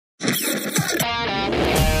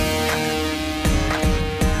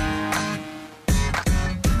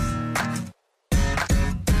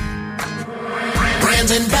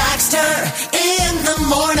Brandon Baxter in the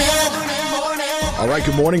morning. All right,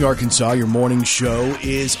 good morning, Arkansas. Your morning show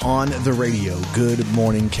is on the radio. Good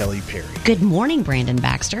morning, Kelly Perry. Good morning, Brandon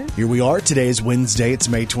Baxter. Here we are. Today is Wednesday. It's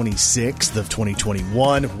May 26th of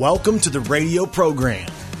 2021. Welcome to the radio program.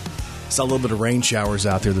 Saw a little bit of rain showers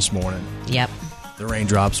out there this morning. Yep. The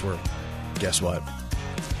raindrops were, guess what?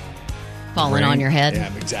 Falling on your head.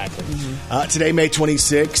 Yeah, exactly. Today, May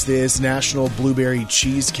 26th, is National Blueberry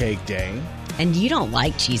Cheesecake Day. And you don't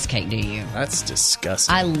like cheesecake, do you? That's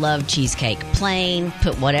disgusting. I love cheesecake. Plain,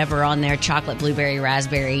 put whatever on there, chocolate, blueberry,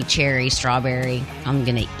 raspberry, cherry, strawberry. I'm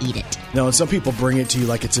going to eat it. No, and some people bring it to you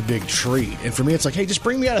like it's a big treat. And for me, it's like, hey, just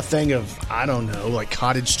bring me out a thing of, I don't know, like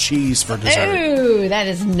cottage cheese for dessert. Ooh, that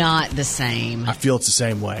is not the same. I feel it's the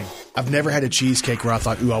same way. I've never had a cheesecake where I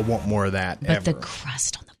thought, ooh, I want more of that, But ever. the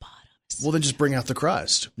crust on the bottom. Well, then just bring out the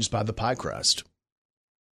crust. Just buy the pie crust.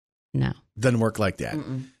 No. Doesn't work like that.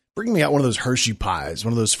 Mm-mm. Bring me out one of those Hershey pies,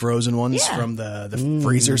 one of those frozen ones from the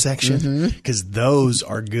freezer section, because those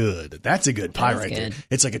are good. That's a good pie right there.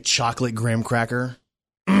 It's like a chocolate graham cracker.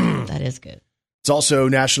 That is good. It's also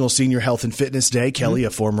National Senior Health and Fitness Day. Kelly, a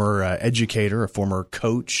former educator, a former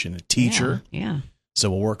coach, and a teacher. Yeah. So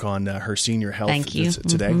we'll work on her senior health Thank you.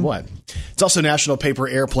 today. What? It's also National Paper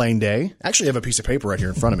Airplane Day. I actually have a piece of paper right here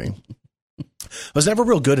in front of me. I was never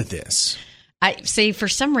real good at this. I see. For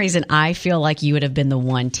some reason, I feel like you would have been the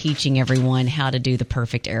one teaching everyone how to do the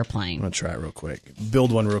perfect airplane. I'm going to try it real quick.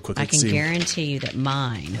 Build one real quick. I can guarantee you that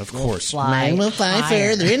mine Of course. will fly Mine will fly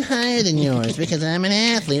higher. further and higher than yours because I'm an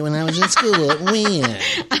athlete when I was in school at Wynn.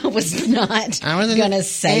 I was not I was going to an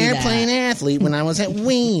say airplane that. athlete when I was at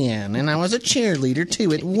Wynn, and I was a cheerleader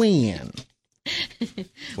too at Wynn.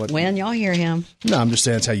 When y'all hear him. No, I'm just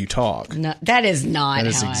saying that's how you talk. No, that is not That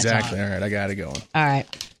is how exactly. I talk. All right, I got it going. All right.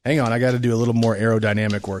 Hang on, I got to do a little more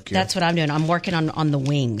aerodynamic work here. That's what I'm doing. I'm working on the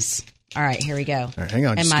wings. All right, here we go. All right, hang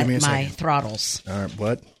on. And Just give me a my second. throttles. All right,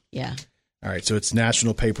 what? Yeah. All right, so it's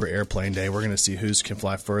National Paper Airplane Day. We're going to see who's can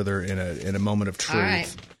fly further in a moment of truth. All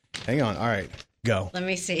right. Hang on. All right, go. Let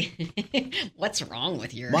me see. What's wrong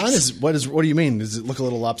with yours? Mine is what do you mean? Does it look a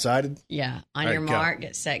little lopsided? Yeah. On All your right, go. mark,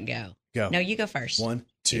 get set, go. Go. No, you go first. 1,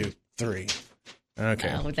 2, 3.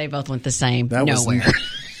 Okay. Oh, they both went the same. That was- Nowhere.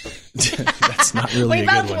 That's not really We a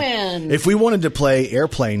good both one. win. If we wanted to play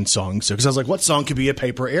airplane songs, because I was like, what song could be a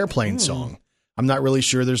paper airplane song? I'm not really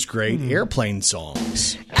sure there's great airplane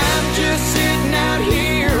songs. I'm just sitting out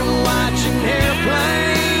here watching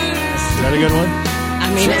airplanes. Is that a good one?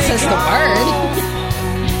 I mean, it says the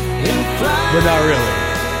But not really.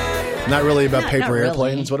 Not really about Not paper really.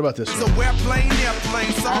 airplanes. What about this So one?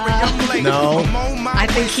 airplane, sorry I'm late. No. I'm on my I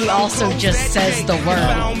think way, he so also close just that says date. the word. If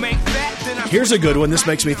I don't make that, then I Here's a good one. This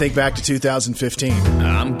makes me think back to 2015.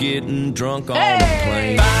 I'm getting drunk on the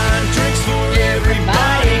plane. buying drinks for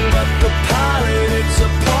everybody, but the pilot, it's a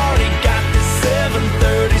party. Got the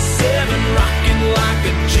 737 rocking like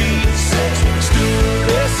a G6.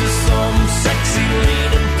 Stewardess is some sexy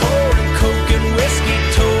leaning, pouring coke and whiskey.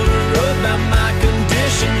 Told her about my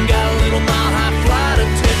condition, got a little mile high flight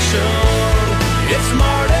attention. It's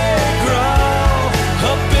Mardi Gras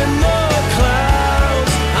up in the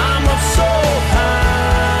clouds. I'm up so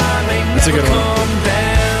high, they That's a never good one. come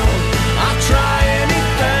down. I'll try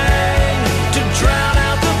anything to drown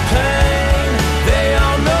out the pain. They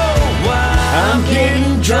all know why I'm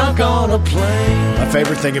getting drunk on a plane. My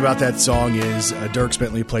favorite thing about that song is Dierks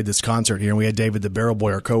Bentley played this concert here, and we had David the Barrel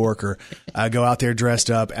Boy, our coworker, go out there dressed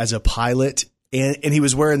up as a pilot, and he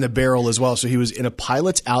was wearing the barrel as well. So he was in a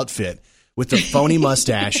pilot's outfit with the phony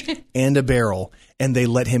mustache and a barrel, and they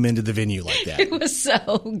let him into the venue like that. It was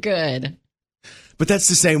so good. But that's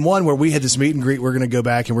the same one where we had this meet and greet. We're going to go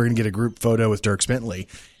back and we're going to get a group photo with Dierks Bentley.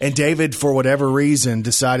 And David, for whatever reason,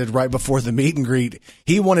 decided right before the meet and greet,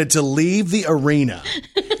 he wanted to leave the arena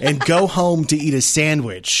and go home to eat a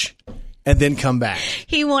sandwich and then come back.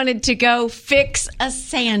 He wanted to go fix a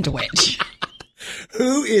sandwich.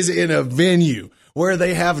 Who is in a venue where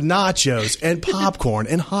they have nachos and popcorn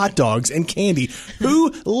and hot dogs and candy? Who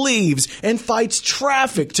leaves and fights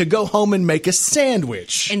traffic to go home and make a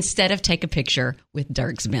sandwich? Instead of take a picture with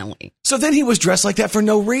Dierks Bentley. So then he was dressed like that for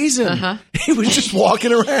no reason. He was just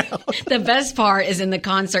walking around. The best part is in the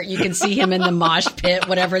concert, you can see him in the mosh pit,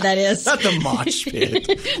 whatever that is. Not the mosh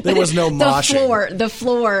pit. There was no moshing. The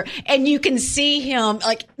floor. And you can see him,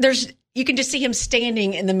 like, you can just see him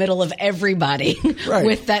standing in the middle of everybody Right.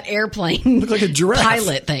 with that airplane Looked like a giraffe.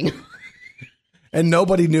 pilot thing. And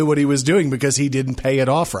nobody knew what he was doing because he didn't pay it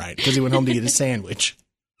off right because he went home to eat a sandwich.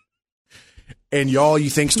 And y'all, you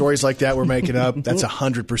think stories like that we're making up? That's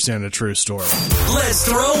 100% a true story. Let's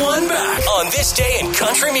throw one back on This Day in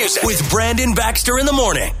Country Music with Brandon Baxter in the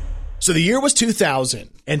morning. So the year was 2000,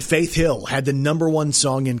 and Faith Hill had the #1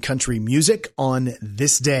 song in country music on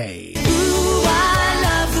this day. Ooh, I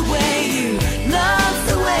love the way you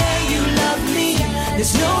love me.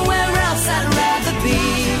 There's nowhere else I'd rather be.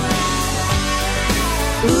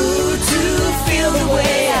 Ooh, to feel the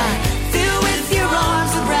way I feel with your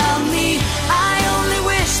arms around me. I only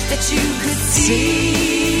wish that you could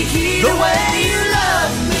see the way you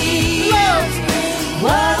love me. Whoa,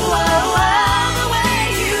 whoa, whoa, the way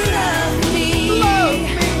you love me.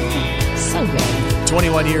 So good.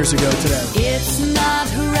 21 years ago today. It's not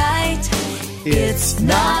right. It's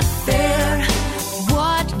not fair.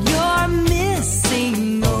 What you're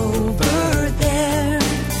missing over there.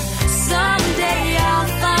 Someday I'll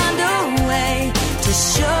find a way to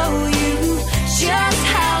show you just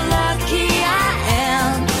how lucky I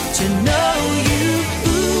am to know you.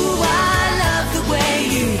 Ooh, I love the way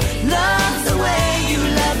you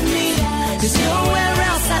love me. There's nowhere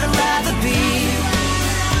else I'd rather be.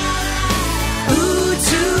 Ooh,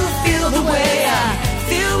 to feel the way I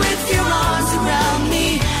feel with your arms around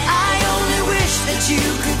me. I only wish that you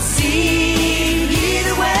could see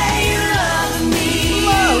the way you love me.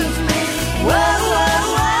 Whoa, whoa,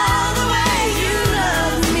 whoa, the way you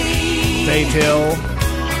love me. Faith Hill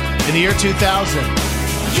in the year 2000.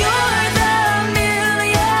 You're the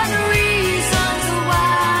million reasons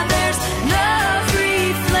why there's love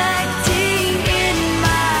reflecting in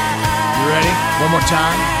my eyes. You ready? One more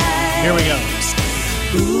time. Here we go.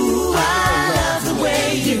 Ooh, I love the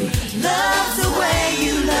way you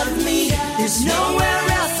love me. There's nowhere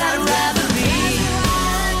else I'd rather be.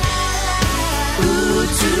 Ooh,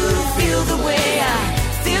 to feel the way I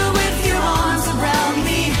feel with your arms around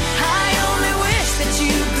me. I only wish that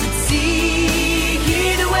you could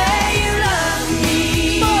see the way you love me.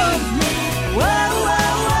 Whoa, whoa,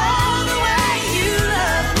 whoa, the way you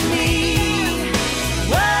love me.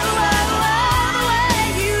 Whoa, whoa, whoa, the way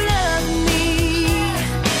you love me.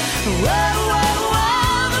 Whoa, whoa,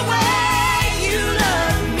 whoa, the way you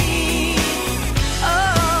love me. Oh,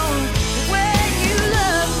 the way you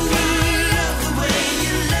love me. The way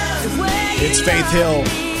you love me. It's Faith Hill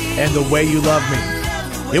and The Way You Love Me.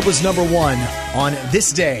 It was #1 on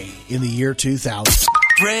this day in the year 2000.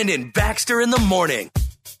 Brandon Baxter in the morning.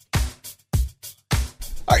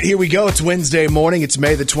 All right, here we go. It's Wednesday morning. It's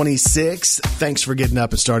May the 26th. Thanks for getting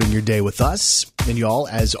up and starting your day with us. And y'all,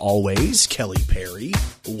 as always, Kelly Perry.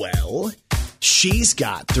 Well, she's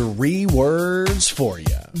got 3 words for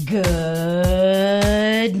you. Good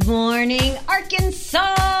morning,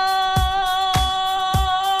 Arkansas.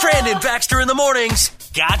 Brandon Baxter in the mornings.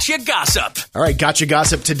 Gotcha Gossip. All right, gotcha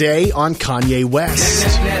gossip today on Kanye West.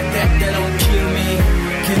 That don't kill me,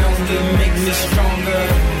 can only make me stronger.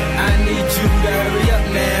 I need you to hurry up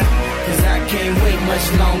now, 'cause I can't wait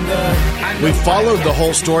much longer. We followed the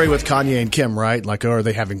whole story with Kanye and Kim, right? Like, are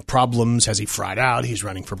they having problems? Has he fried out? He's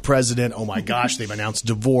running for president. Oh my gosh, they've announced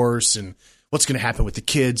divorce, and what's going to happen with the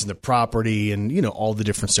kids and the property and, you know, all the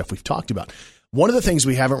different stuff we've talked about. One of the things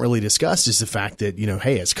we haven't really discussed is the fact that, you know,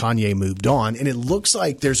 hey, has Kanye moved on? And it looks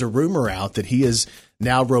like there's a rumor out that he is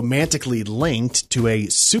now romantically linked to a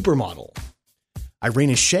supermodel,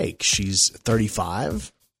 Irina Shayk. She's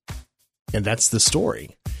 35. And that's the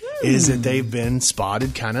story, is that they've been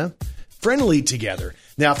spotted kind of friendly together.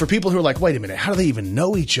 Now, for people who are like, wait a minute, how do they even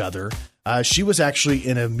know each other? She was actually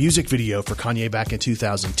in a music video for Kanye back in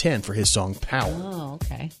 2010 for his song Power. Oh,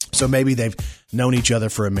 okay. So maybe they've known each other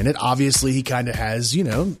for a minute. Obviously, he kind of has, you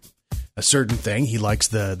know, a certain thing. He likes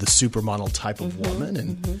the supermodel type of woman.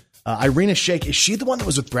 And Irina Shayk, is she the one that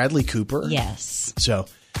was with Bradley Cooper? Yes. So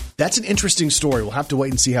that's an interesting story. We'll have to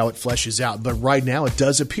wait and see how it fleshes out. But right now, it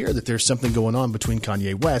does appear that there's something going on between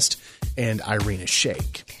Kanye West and Irina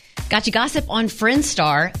Shayk. Gotcha gossip on Friends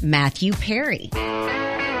star Matthew Perry.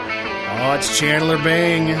 Oh, it's Chandler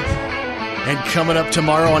Bing. And coming up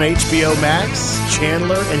tomorrow on HBO Max,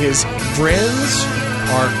 Chandler and his friends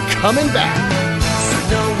are coming back.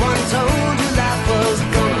 No one told you life was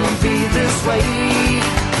gonna be this way.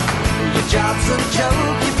 Your job's a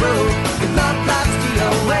joke, you broke, your love life's the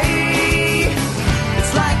away.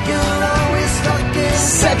 It's like you're always stuck in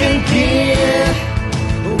second gear.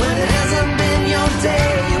 When it hasn't been your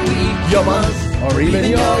day, your week, Your month, or even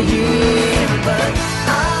your year. but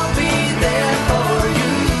I'll be there for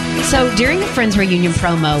you. So during the Friends reunion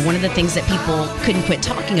promo, one of the things that people couldn't quit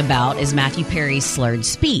talking about is Matthew Perry's slurred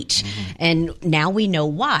speech. And now we know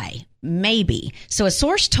why. Maybe. So a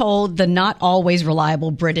source told the not always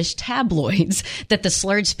reliable British tabloids that the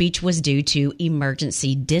slurred speech was due to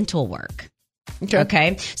emergency dental work.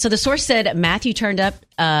 Okay. So the source said Matthew turned up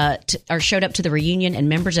showed up to the reunion, and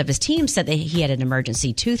members of his team said that he had an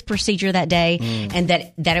emergency tooth procedure that day, and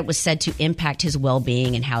that it was said to impact his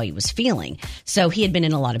well-being and how he was feeling. So he had been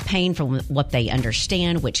in a lot of pain from what they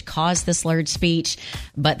understand, which caused the slurred speech.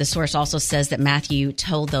 But the source also says that Matthew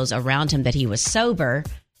told those around him that he was sober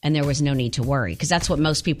and there was no need to worry, because that's what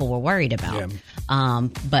most people were worried about. Yeah.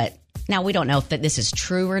 But now we don't know if this is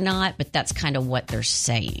true or not, but that's kind of what they're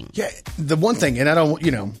saying. Yeah, the one thing, and I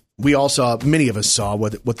don't, we all saw, many of us saw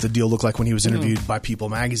what the deal looked like when he was interviewed by People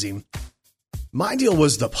magazine. My deal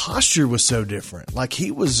was the posture was so different. Like, he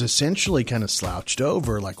was essentially kind of slouched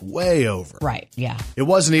over, like way over. Right, yeah. It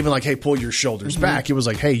wasn't even like, hey, pull your shoulders back. It was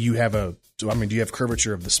like, hey, do you have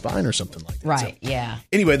curvature of the spine or something like that? Right, yeah.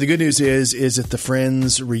 Anyway, the good news is that the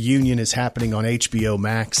Friends reunion is happening on HBO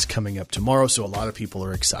Max coming up tomorrow, so a lot of people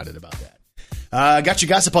are excited about that. Got you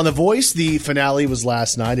gossip on The Voice. The finale was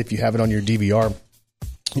last night. If you have it on your DVR,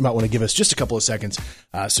 you might want to give us just a couple of seconds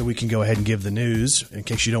so we can go ahead and give the news in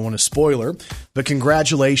case you don't want a spoiler. But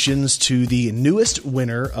congratulations to the newest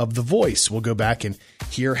winner of The Voice. We'll go back and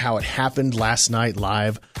hear how it happened last night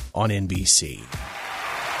live on NBC.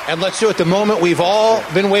 And let's do it the moment we've all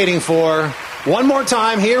been waiting for. One more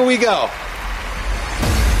time. Here we go.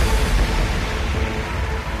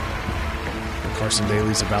 Carson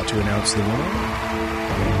Daly's about to announce the winner.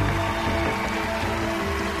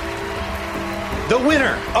 The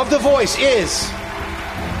winner of The Voice is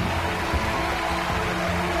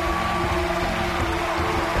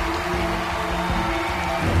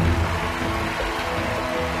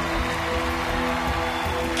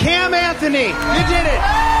Cam Anthony. You did it.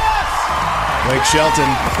 Blake Shelton,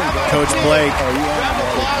 Coach Blake,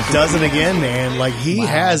 does it again, man. Like, he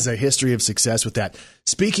has a history of success with that.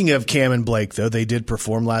 Speaking of Cam and Blake, though, they did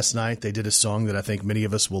perform last night. They did a song that I think many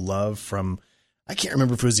of us will love from, I can't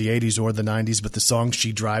remember if it was the 80s or the 90s, but the song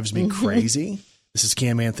She Drives Me Crazy. This is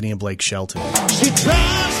Cam Anthony and Blake Shelton. She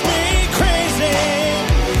drives me crazy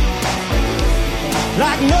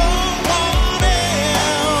like no one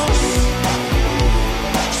else.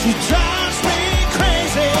 She drives me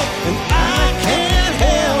crazy and I can't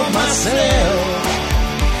help myself.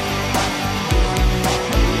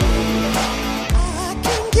 I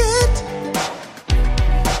can get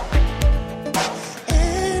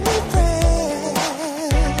any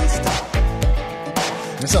rest.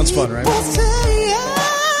 That sounds fun, right?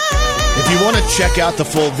 If you want to check out the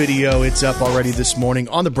full video, it's up already this morning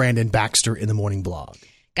on the Brandon Baxter in the Morning blog.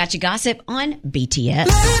 Got you gossip on BTS.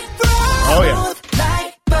 Oh, yeah.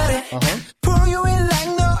 Pour you in like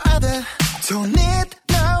no other. Don't need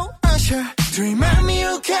no usher to remind me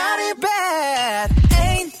you got it bad.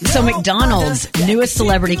 So McDonald's newest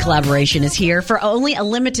celebrity collaboration is here for only a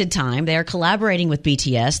limited time. They are collaborating with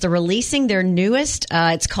BTS. They're releasing their newest,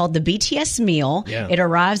 it's called the BTS meal. Yeah. It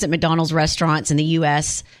arrives at McDonald's restaurants in the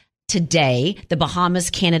U.S. today, the Bahamas,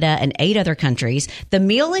 Canada, and 8 other countries. The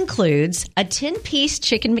meal includes a 10-piece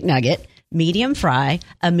chicken McNugget, medium fry,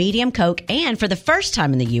 a medium Coke, and for the first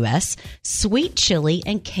time in the U.S., sweet chili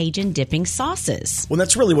and Cajun dipping sauces. Well,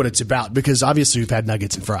 that's really what it's about, because obviously we've had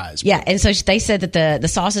nuggets and fries. Yeah, and so they said that the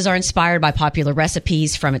sauces are inspired by popular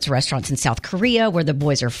recipes from its restaurants in South Korea, where the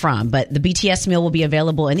boys are from. But the BTS meal will be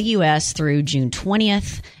available in the U.S. through June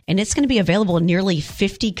 20th, and it's going to be available in nearly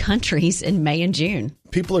 50 countries in May and June.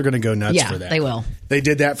 People are going to go nuts for that. They will. They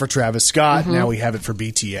did that for Travis Scott. Now we have it for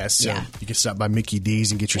BTS. So Yeah. you can stop by Mickey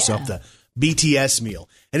D's and get yourself the BTS meal.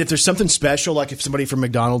 And if there's something special, like if somebody from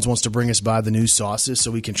McDonald's wants to bring us by the new sauces so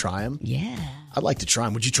we can try them, Yeah. I'd like to try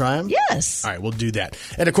them. Would you try them? Yes. All right, we'll do that.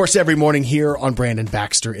 And of course, every morning here on Brandon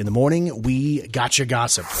Baxter in the Morning, we gotcha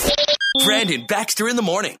gossip. Brandon Baxter in the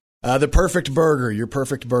Morning. The perfect burger, your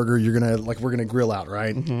perfect burger, we're gonna grill out,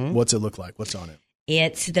 right? What's it look like? What's on it?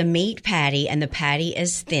 It's the meat patty, and the patty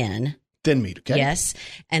is thin. Thin meat, okay? Yes.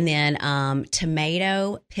 And then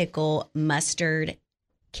tomato, pickle, mustard,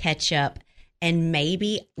 ketchup, and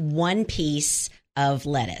maybe one piece of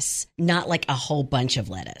lettuce. Not like a whole bunch of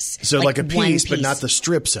lettuce. So like a one piece, but not the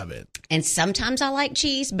strips of it. And sometimes I like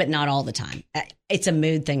cheese, but not all the time. It's a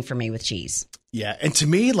mood thing for me with cheese. Yeah, and to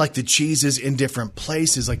me, like the cheeses in different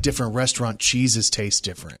places, like different restaurant cheeses taste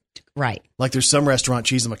different. Right. Like there's some restaurant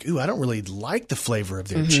cheese, I'm like, ooh, I don't really like the flavor of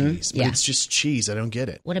their cheese. But Yeah. it's just cheese. I don't get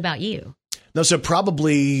it. What about you? No, so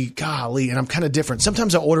probably, golly, and I'm kind of different.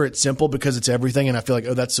 Sometimes I order it simple because it's everything, and I feel like,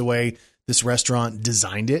 oh, that's the way this restaurant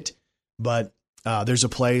designed it. But there's a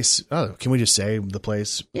place, can we just say the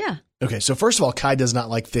place? Yeah. Okay, so first of all, Kai does not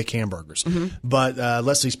like thick hamburgers. But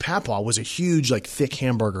Leslie's papa was a huge, like, thick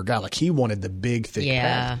hamburger guy. Like, he wanted the big, thick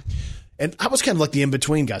Yeah. patty. And I was kind of like the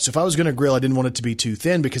in-between guy. So if I was going to grill, I didn't want it to be too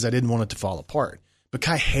thin because I didn't want it to fall apart. But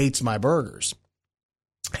Kai hates my burgers.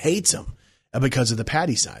 hates them because of the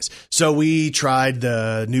patty size. So we tried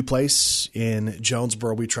the new place in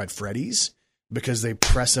Jonesboro. We tried Freddy's because they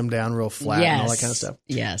press them down real flat and all that kind of stuff.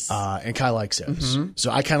 Yes. And Kai likes those.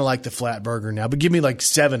 So I kind of like the flat burger now, but give me like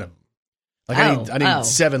 7 of them. Like I need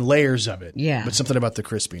 7 layers of it. Yeah. But something about the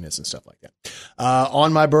crispiness and stuff like that.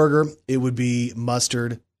 On my burger, it would be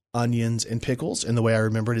mustard, onions, and pickles. And the way I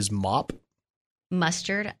remember it is MOP.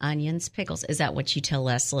 Mustard, onions, pickles. Is that what you tell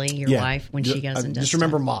Leslie, your wife, when she goes and does just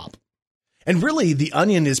remember stuff? MOP. And really, the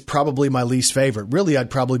onion is probably my least favorite. Really, I'd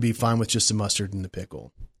probably be fine with just the mustard and the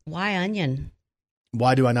pickle. Why onion?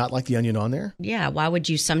 Why do I not like the onion on there? Yeah, why would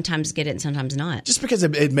you sometimes get it and sometimes not? Just because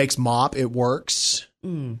it makes MOP, it works.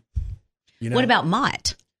 Mm. You know? What about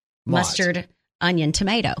Mott? Mustard, onion,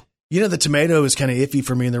 tomato. You know, the tomato is kind of iffy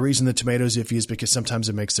for me, and the reason the tomato is iffy is because sometimes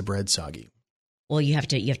it makes the bread soggy. Well, you have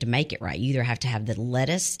to make it right. You either have to have the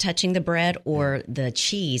lettuce touching the bread or the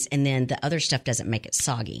cheese, and then the other stuff doesn't make it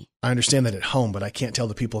soggy. I understand that at home, but I can't tell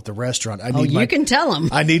the people at the restaurant. You can tell them.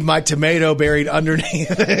 I need my tomato buried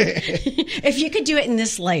underneath. If you could do it in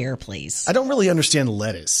this layer, please. I don't really understand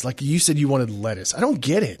lettuce. Like you said you wanted lettuce. I don't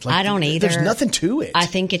get it. Like, I don't either. There's nothing to it. I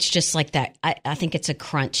think it's just like that. I think it's a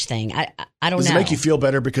crunch thing. I don't know. Does it make you feel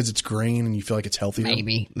better because it's green and you feel like it's healthier?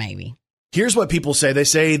 Maybe. Here's what people say. They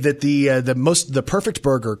say that the perfect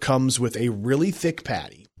burger comes with a really thick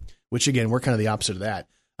patty, which again, we're kind of the opposite of that.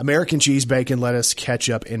 American cheese, bacon, lettuce,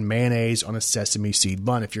 ketchup, and mayonnaise on a sesame seed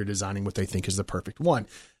bun if you're designing what they think is the perfect one.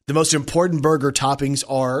 The most important burger toppings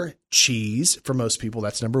are cheese for most people.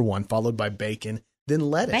 That's number 1, followed by bacon, then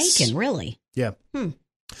lettuce. Bacon, really? Yeah.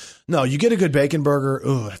 No, you get a good bacon burger.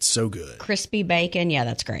 Oh, that's so good. Crispy bacon. Yeah,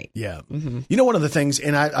 that's great. Yeah. Mm-hmm. You know, one of the things,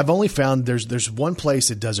 and I've only found there's one place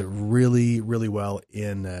that does it really, really well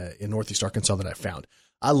in Northeast Arkansas that I found.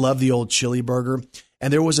 I love the old chili burger.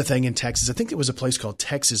 And there was a thing in Texas. I think it was a place called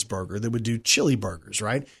Texas Burger that would do chili burgers,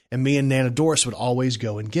 right? And me and Nana Doris would always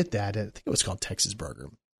go and get that. I think it was called Texas Burger.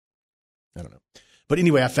 I don't know. But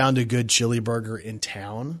anyway, I found a good chili burger in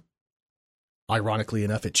town. Ironically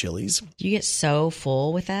enough, at Chili's. You get so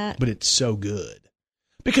full with that. But it's so good.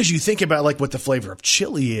 Because you think about like what the flavor of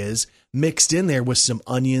chili is mixed in there with some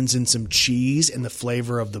onions and some cheese and the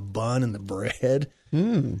flavor of the bun and the bread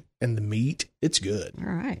and the meat. It's good.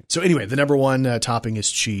 All right. So anyway, the number 1 topping is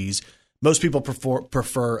cheese. Most people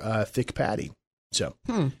prefer thick patty. So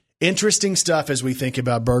interesting stuff as we think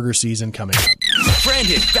about burger season coming up.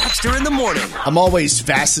 Brandon Baxter in the morning. I'm always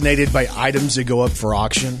fascinated by items that go up for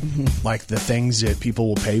auction, like the things that people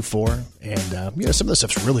will pay for. And, some of the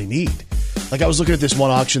stuff's really neat. Like I was looking at this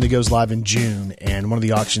one auction that goes live in June, and one of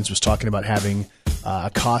the auctions was talking about having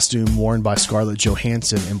a costume worn by Scarlett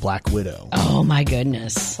Johansson in Black Widow. Oh, my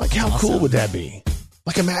goodness. Like, how cool would that be?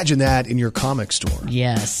 Like, imagine that in your comic store.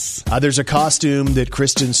 Yes. There's a costume that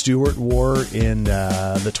Kristen Stewart wore in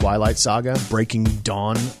the Twilight Saga, Breaking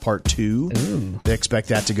Dawn Part 2. Ooh. They expect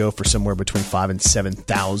that to go for somewhere between $5,000 and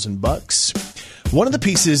 $7,000. One of the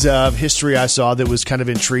pieces of history I saw that was kind of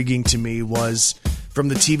intriguing to me was from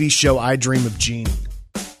the TV show I Dream of Jeannie.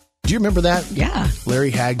 Do you remember that? Yeah.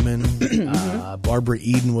 Larry Hagman, Barbara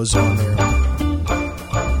Eden was on there.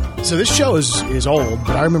 So this show is old,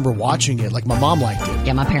 but I remember watching it. Like my mom liked it.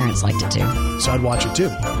 Yeah, my parents liked it too. So I'd watch it too.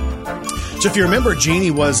 So if you remember,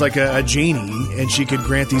 Jeannie was like a genie, and she could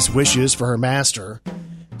grant these wishes for her master.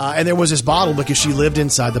 And there was this bottle because she lived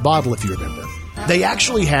inside the bottle, if you remember. They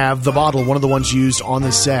actually have the bottle, one of the ones used on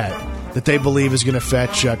the set, that they believe is going to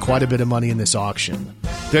fetch quite a bit of money in this auction.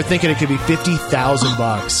 They're thinking it could be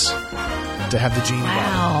 $50,000 to have the genie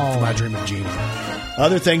bottle from I Dream of Jeannie.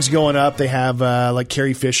 Other things going up, they have like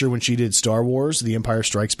Carrie Fisher when she did Star Wars, The Empire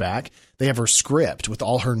Strikes Back. They have her script with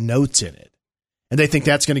all her notes in it. And they think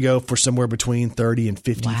that's going to go for somewhere between $30,000 and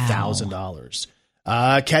 $50,000.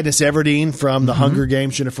 Katniss Everdeen from The Hunger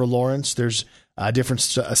Games, Jennifer Lawrence. There's different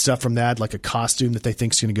stuff from that, like a costume that they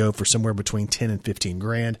think is going to go for somewhere between $10,000 and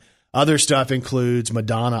 $15,000. Other stuff includes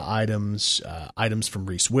Madonna items, items from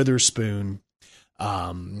Reese Witherspoon,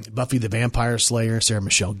 Buffy the Vampire Slayer, Sarah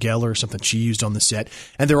Michelle Gellar, something she used on the set.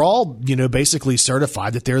 And they're all, basically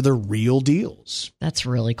certified that they're the real deals. That's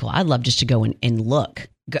really cool. I'd love just to go and look,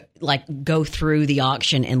 go through the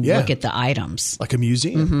auction and look at the items. Like a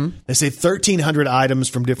museum. Mm-hmm. They say 1,300 items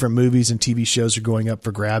from different movies and TV shows are going up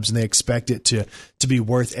for grabs, and they expect it to be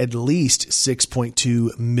worth at least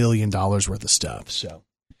 $6.2 million worth of stuff. So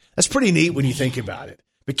that's pretty neat when you think about it.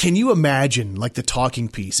 But can you imagine, like, the talking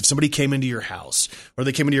piece? If somebody came into your house or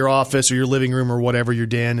they came into your office or your living room or whatever, your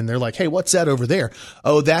den, and they're like, hey, what's that over there?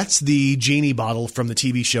 Oh, that's the genie bottle from the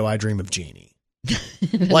TV show I Dream of Jeannie.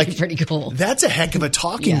 Like, pretty cool. That's a heck of a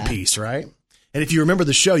talking piece, right? And if you remember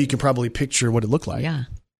the show, you can probably picture what it looked like. Yeah.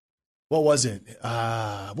 What was it?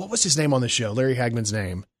 What was his name on the show? Larry Hagman's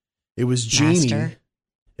name. It was Genie. Master.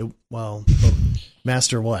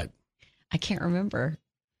 Master what? I can't remember.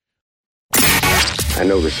 I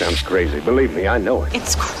know this sounds crazy. Believe me, I know it.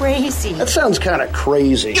 It's crazy. That sounds kind of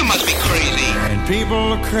crazy. You must be crazy. And people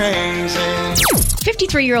are crazy.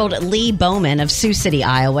 53-year-old Lee Bowman of Sioux City,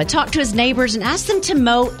 Iowa, talked to his neighbors and asked them to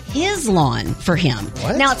mow his lawn for him.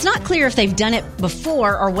 What? Now, it's not clear if they've done it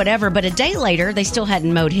before or whatever, but a day later, they still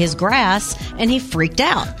hadn't mowed his grass, and he freaked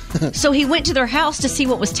out. So he went to their house to see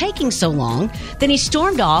what was taking so long. Then he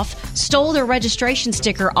stormed off, stole their registration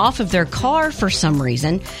sticker off of their car for some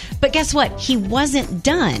reason. But guess what? He wasn't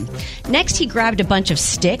done. Next, he grabbed a bunch of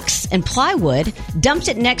sticks and plywood, dumped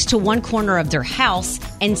it next to one corner of their house,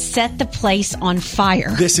 and set the place on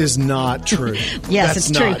fire. This is not true. Yes, That's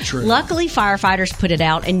it's not true. Luckily, firefighters put it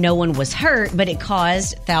out and no one was hurt, but it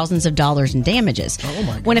caused thousands of dollars in damages. Oh,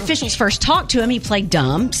 my When gosh. officials first talked to him, he played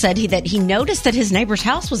dumb, said that he noticed that his neighbor's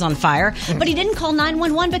house was on fire, but he didn't call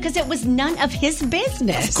 911 because it was none of his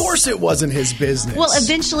business. Of course it wasn't his business. Well,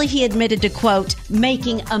 eventually he admitted to, quote,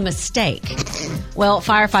 making a mistake. Well,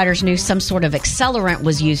 firefighters knew some sort of accelerant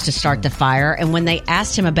was used to start the fire, and when they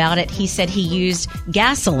asked him about it, he said he used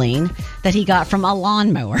gasoline that he got from a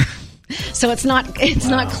lawnmower. So it's not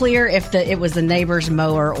clear if it was the neighbor's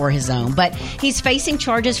mower or his own. But he's facing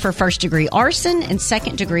charges for first-degree arson and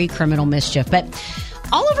second-degree criminal mischief. But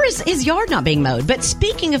all over his yard not being mowed. But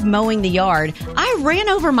speaking of mowing the yard, I ran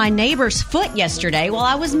over my neighbor's foot yesterday while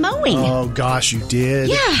I was mowing. Oh, gosh, you did?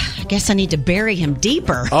 Yeah, I guess I need to bury him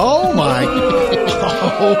deeper. Oh, my.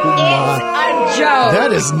 Oh, my. It's a joke.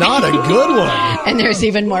 That is not a good one. And there's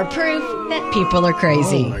even more proof that people are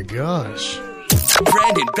crazy. Oh, my gosh.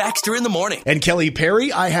 Brandon Baxter in the morning. And Kelly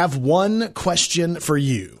Perry, I have one question for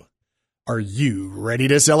you. Are you ready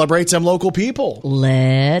to celebrate some local people?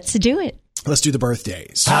 Let's do it. Let's do the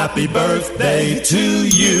birthdays. Happy birthday to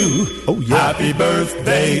you. Oh, yeah. Happy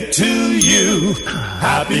birthday to you.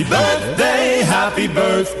 Happy birthday, happy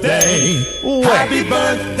birthday. Happy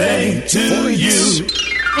birthday to you.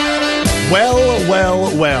 Well.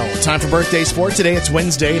 Time for birthdays for today. It's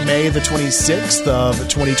Wednesday, May the 26th of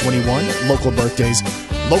 2021. Local birthdays,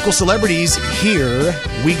 local celebrities. Here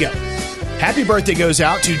we go. Happy birthday goes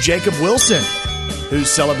out to Jacob Wilson, who's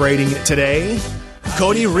celebrating today.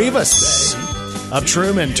 Cody Rivas of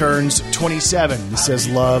Truman turns 27. He says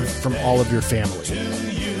love from all of your family.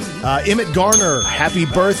 Emmett Garner, happy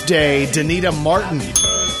birthday. Danita Martin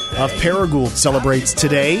of Paragould celebrates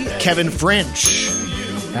today. Kevin French,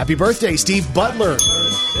 happy birthday. Steve Butler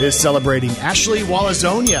is celebrating. Ashley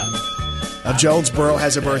Walazonia of Jonesboro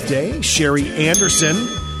has a birthday. Sherry Anderson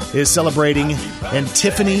is celebrating. And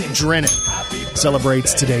Tiffany Drennan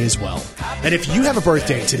celebrates today as well. And if you have a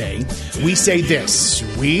birthday today, we say this.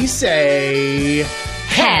 We say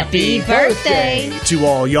Happy birthday to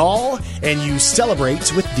all y'all, and you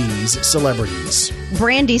celebrate with these celebrities.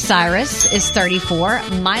 Brandy Cyrus is 34,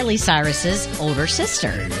 Miley Cyrus's older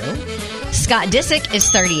sister. There you go. Scott Disick is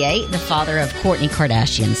 38, the father of Kourtney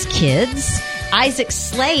Kardashian's kids. Isaac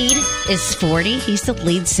Slade is 40. He's the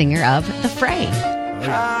lead singer of The Fray.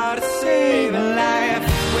 How to save a life?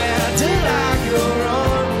 Where did I go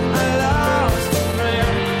wrong? I lost a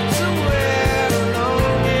friend somewhere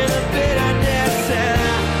along in a bitterness, and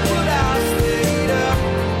I would have stayed up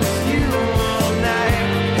with you all night.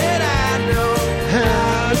 And I know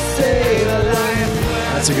how to save a life.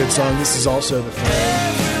 That's a good song. This is also The Fray.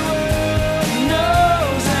 Everyone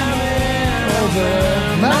knows I'm in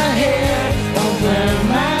over my head, over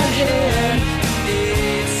my head.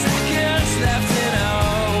 8 seconds left in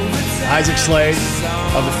overtime. Isaac Slade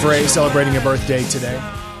of The Fray celebrating a birthday today.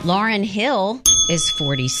 Lauryn Hill is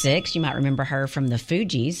 46. You might remember her from the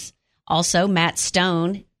Fugees. Also, Matt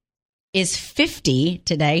Stone is 50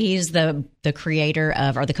 today. He's the creator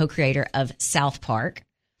of, or the co-creator of South Park.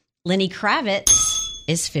 Lenny Kravitz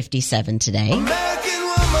is 57 today. American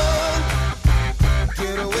woman,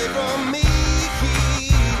 get away from me.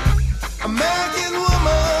 American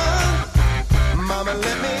woman, mama,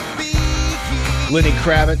 let me be. Lenny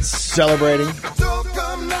Kravitz celebrating.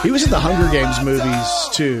 He was in the Hunger Games movies,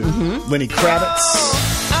 too. Lenny Kravitz.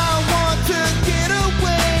 I want to get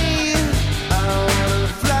away. I want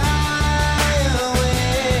to fly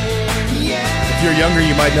away. Yeah. If you're younger,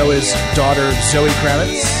 you might know his daughter, Zoe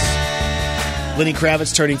Kravitz. Lenny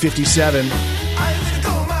Kravitz turning 57. I'm gonna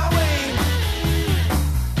go my way.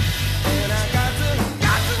 And I got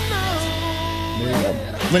to know. There you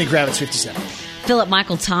go. Lenny Kravitz, 57. Philip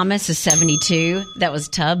Michael Thomas is 72. That was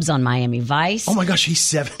Tubbs on Miami Vice. Oh my gosh, he's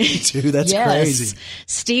 72. That's Yes. crazy.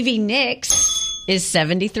 Stevie Nicks is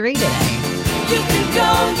 73 today. You can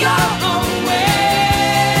go your own way.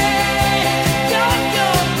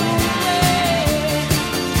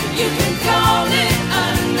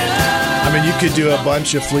 could do a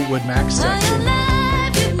bunch of Fleetwood Mac section.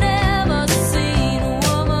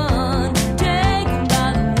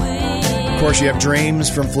 Of course, you have Dreams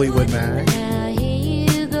from Fleetwood Mac.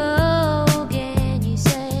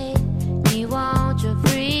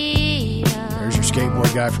 There's your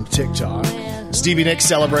skateboard guy from TikTok. Stevie Nicks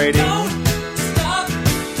celebrating.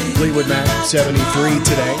 Fleetwood Mac 73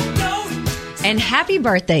 today. And happy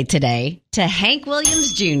birthday today to Hank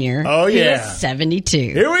Williams Jr. Oh, yeah. Who is 72.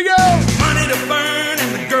 Here we go. Money to burn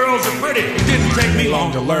and the girls are pretty. It didn't take me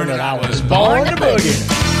long to learn that I was Born to Boogie.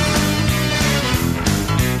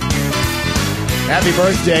 Happy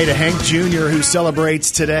birthday to Hank Jr., who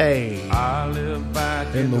celebrates today. I live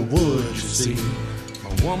back In the woods, you see.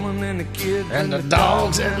 a woman and a kid And the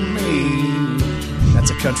dogs and me.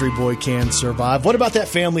 That's a country boy can survive. What about that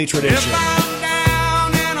family tradition? If I'm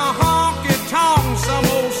down in a honky-tonk, some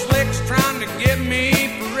old slick's trying to give me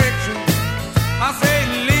friction. I say,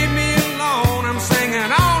 leave me alone, I'm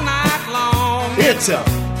singing all night long. It's a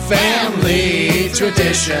family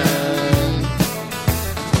tradition.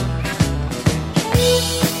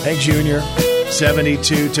 Hank Jr.,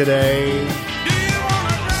 72 today. Do you want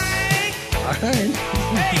to drink? All right.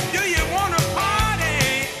 Hey, do you want to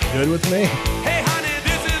party? Good with me. Hey, honey,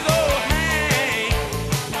 this is old Hank,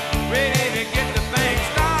 ready to get the thing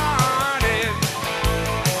started.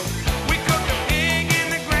 We cooked a pig in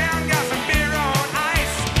the ground, got some beer on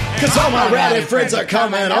ice. Because all my rowdy friends are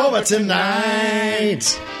coming over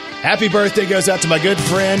tonight. Happy birthday goes out to my good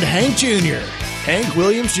friend Hank Jr., Hank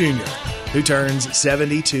Williams Jr., who turns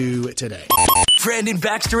 72 today. Brandon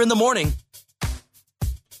Baxter in the morning. All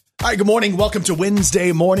right, good morning. Welcome to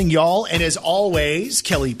Wednesday morning, y'all. And as always,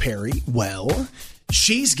 Kelly Perry, well,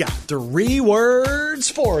 she's got 3 words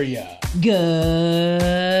for you.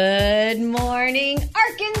 Good morning,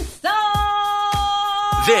 Arkansas.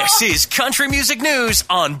 This is Country Music News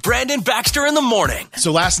on Brandon Baxter in the morning.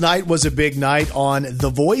 So last night was a big night on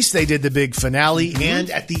The Voice. They did the big finale. And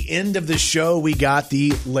at the end of the show, we got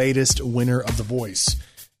the latest winner of The Voice.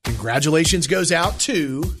 Congratulations goes out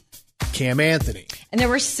to Cam Anthony. And there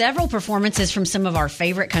were several performances from some of our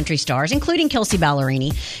favorite country stars, including Kelsey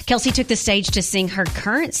Ballerini. Kelsey took the stage to sing her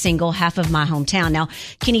current single, Half of My Hometown. Now,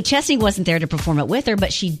 Kenny Chesney wasn't there to perform it with her,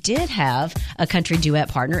 but she did have a country duet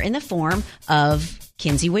partner in the form of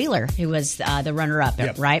Kenzie Wheeler, who was the runner-up,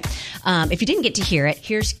 Yep. right? If you didn't get to hear it,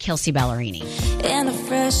 here's Kelsey Ballerini. And a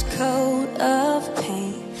fresh coat of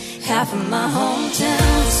paint. Half of my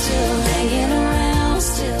hometown still hanging around,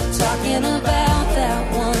 still talking about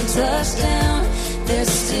that one touchdown. They're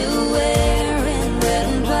still wearing red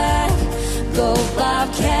and black, go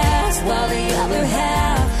Bobcats, while the other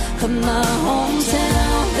half of my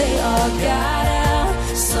hometown, they all got out.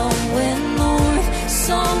 Some went north,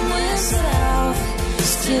 some went south,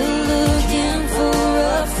 still looking for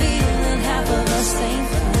a feeling, half of us ain't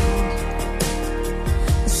found.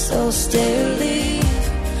 So stay or leave,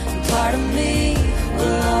 part of me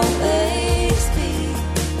will always be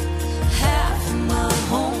half of my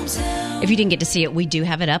hometown. If you didn't get to see it, we do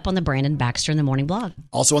have it up on the Brandon Baxter in the Morning blog.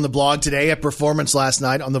 Also on the blog today, a performance last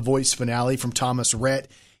night on The Voice finale from Thomas Rhett.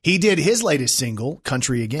 He did his latest single,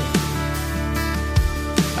 Country Again.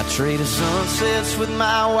 I traded sunsets with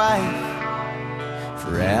my wife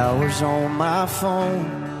for hours on my phone.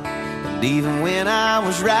 And even when I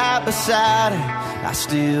was right beside her, I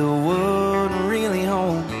still wasn't really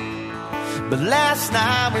home. But last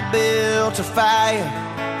night we built a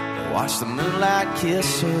fire, watched the moonlight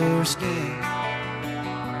kiss her skin.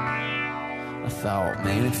 I thought,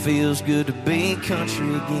 man, it feels good to be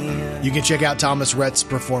country again. You can check out Thomas Rhett's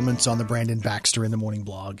performance on the Brandon Baxter in the Morning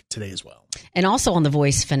blog today as well. And also on the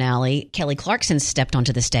Voice finale, Kelly Clarkson stepped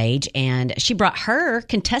onto the stage and she brought her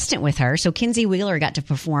contestant with her. So Kenzie Wheeler got to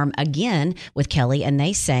perform again with Kelly and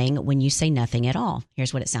they sang When You Say Nothing at All.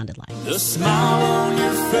 Here's what it sounded like. The smile on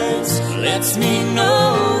your face lets me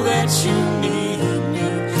know that you need me.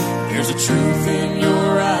 There's a truth in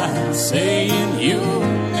your eyes saying you'll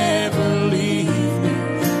never leave me.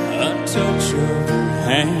 A touch of your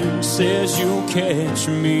hand says you'll catch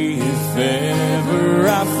me if ever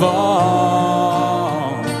I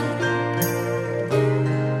fall.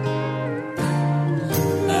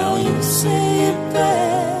 Now you say it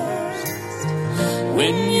best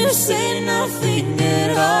when you say nothing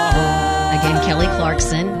at all. Again, Kelly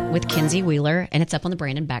Clarkson with Kenzie Wheeler, and it's up on the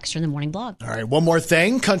Brandon Baxter in the Morning blog. All right, one more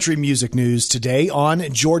thing. Country music news today on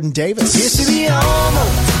Jordan Davis. Used to be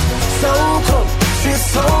almost so close,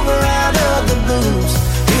 it's over out of the blues.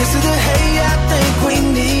 Here's to the hey, I think we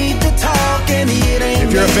need to talk, and it ain't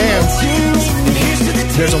If you're a fan, Here's to the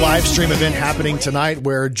there's a live stream event happening tonight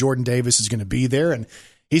where Jordan Davis is going to be there, and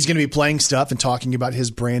He's going to be playing stuff and talking about his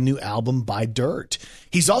brand new album, By Dirt.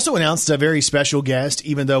 He's also announced a very special guest,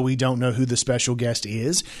 even though we don't know who the special guest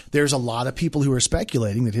is. There's a lot of people who are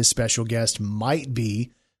speculating that his special guest might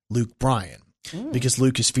be Luke Bryan, because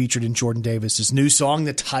Luke is featured in Jordan Davis's new song,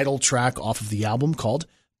 the title track off of the album called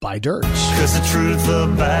By Dirt. 'Cause the truth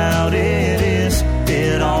about it is,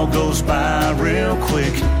 it all goes by real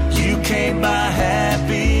quick. You can't buy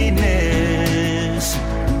happiness,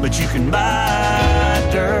 but you can buy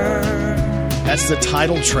dirt. That's the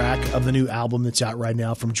title track of the new album that's out right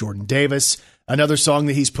now from Jordan Davis. Another song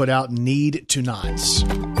that he's put out, Need to Not.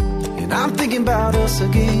 And I'm thinking about us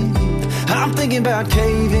again. I'm thinking about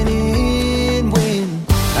caving in when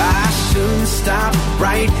I shouldn't stop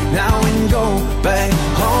right now and go back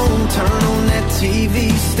home. Turn on that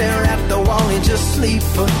TV, stare at the wall and just sleep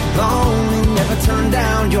alone and never turn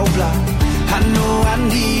down your block. I know I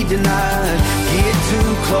need to not get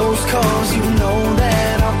too close, 'cause you know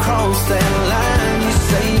that I'll cross that line. You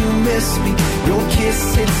say you miss me, your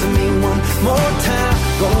kiss hits me one more time.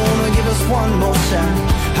 Gonna give us one more shot.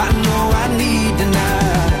 I know I need to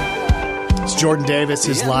not. It's Jordan Davis.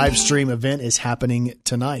 His live stream event is happening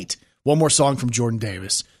tonight. One more song from Jordan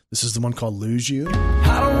Davis. This is the one called Lose You.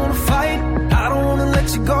 I don't want to fight, I don't want to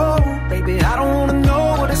let you go, baby, I don't want to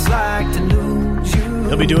know what it's like to lose you.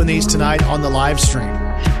 He'll be doing these tonight on the live stream.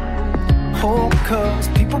 Oh, 'cause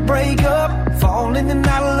people break up, falling and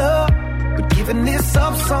out of love, but giving this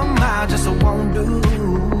up somehow just won't do.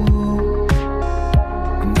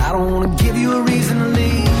 And I don't want to give you a reason to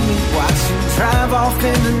leave, watch you drive off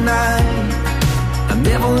in the night. I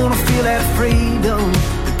never want to feel that freedom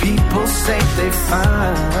that people say they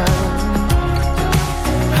find.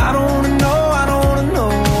 I don't want to know, I don't want to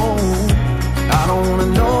know, I don't want to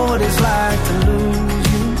know what it's like to lose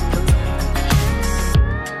you.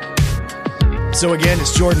 So again,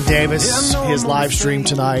 it's Jordan Davis, his live stream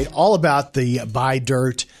tonight, all about the By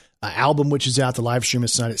Dirt album, which is out. The live stream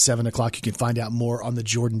is tonight at 7 o'clock. You can find out more on the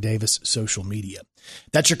Jordan Davis social media.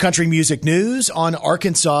 That's your country music news on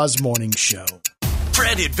Arkansas's Morning Show.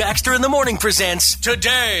 Brandon Baxter in the Morning presents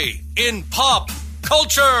Today in Pop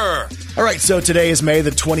Culture. All right, so today is May the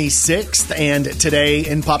 26th, and today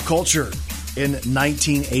in pop culture in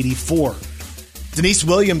 1984. Denise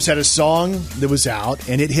Williams had a song that was out,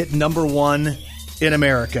 and it hit number one in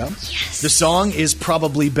America. Yes. The song is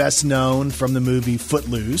probably best known from the movie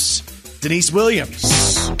Footloose. Denise Williams.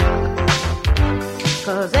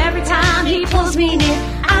 'Cause every time he pulls me near,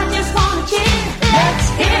 I just want to cheer. Let's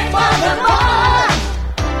hear it for the boy.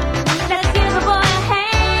 Let's give the boy a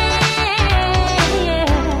hand, yeah.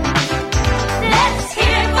 Let's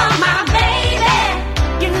hear it for my baby.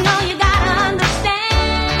 You know you gotta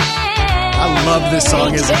understand. I love this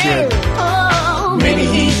song as a kid. Oh, maybe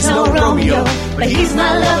he's no Romeo, but he's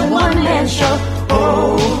my love one-man show.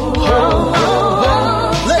 Oh, oh, oh,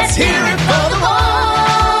 oh. Let's hear it for the boy.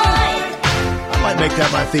 I might make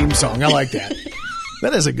that my theme song. I like that.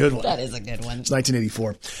 That is a good one. That is a good one. It's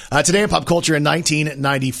 1984. Today in pop culture in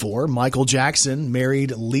 1994, Michael Jackson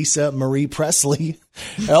married Lisa Marie Presley,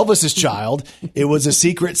 Elvis's child. It was a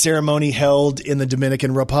secret ceremony held in the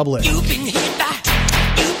Dominican Republic. You've been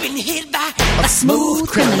hit by a smooth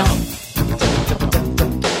criminal.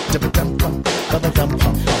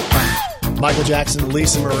 Michael Jackson,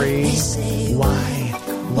 Lisa Marie. Why?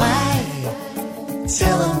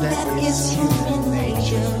 Tell him that it's human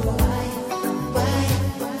nature.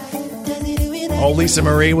 Oh, Lisa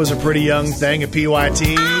Marie was a pretty young thing at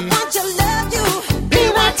PYT. I want to love you.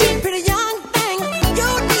 PYT, pretty young thing.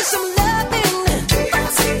 You need some loving.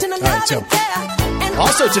 All right, so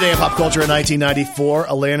also today in pop culture in 1994,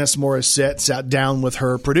 Alanis Morissette sat down with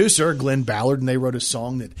her producer, Glenn Ballard, and they wrote a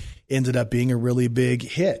song that ended up being a really big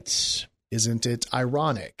hit. Isn't it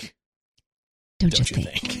ironic? Don't you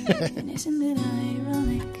think? Isn't it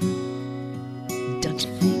ironic? Don't you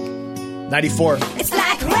think? 94. It's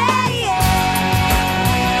like rain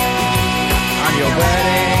On your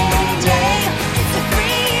wedding day. It's a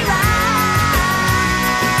free ride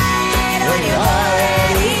when you're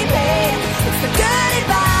already paid. It's the good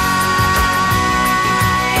advice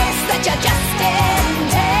that you just didn't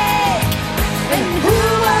take. And who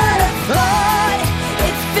would have thought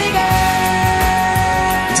it's bigger?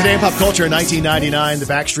 Today in pop culture in 1999, the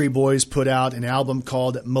Backstreet Boys put out an album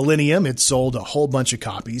called Millennium. It sold a whole bunch of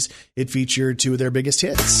copies. It featured two of their biggest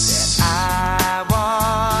hits.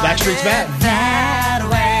 Backstreet's Back. That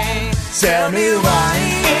way. Tell me why.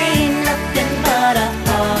 Ain't nothing but a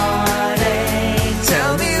heartache.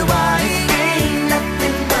 Tell me why. Ain't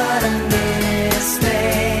nothing but a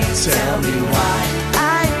mistake. Tell me why.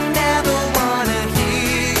 I never wanna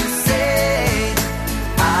hear you say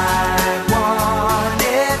I want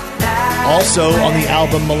it Also on the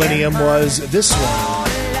album Millennium was this one.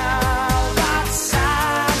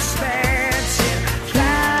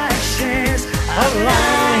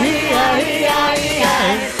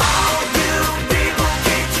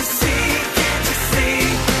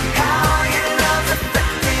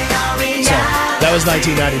 That was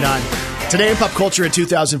 1999. Today in pop culture in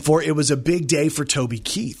 2004, it was a big day for Toby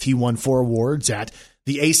Keith. He won 4 awards at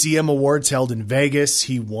the ACM Awards held in Vegas.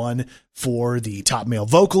 He won for the top male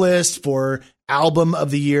vocalist, for album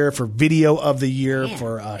of the year, for video of the year,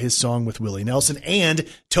 for his song with Willie Nelson. And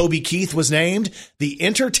Toby Keith was named the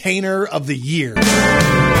Entertainer of the Year. You shouldn't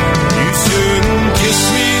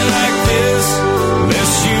kiss me like this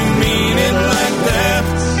unless you mean it like that,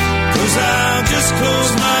 'cause I'll just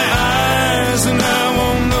close my eyes and I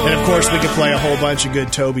won't know. And of course, we could play a whole bunch of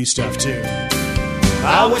good Toby stuff too.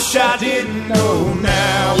 I wish I didn't know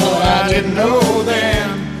now what I didn't know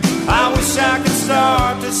then. I wish I could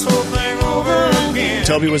start this whole thing over again.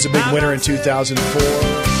 Toby was a big winner in 2004.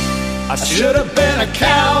 I should have been a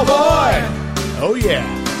cowboy. Oh yeah.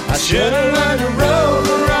 I should have learned to roll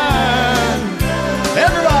the ride.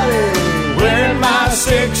 Everybody wearing my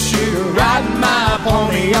 6-shooter, riding my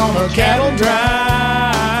pony on a cattle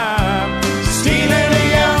drive, stealing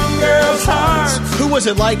a young girl's heart. Who was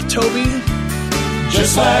it like, Toby?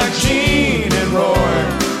 Just like Gene and Roy,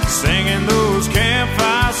 singing those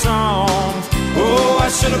campfire songs. Oh, I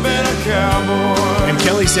should have been a cowboy. And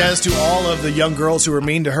Kelly says to all of the young girls who were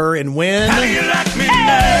mean to her and when, how do you like me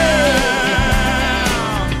now?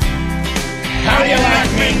 How do you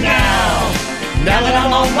like me now? Now that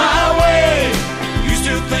I'm on my way, you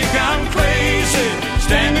still think I'm crazy,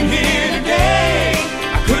 standing here today.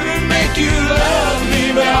 I couldn't make you love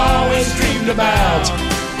me, but I always dreamed about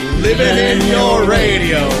living in your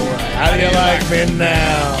radio. How do you like me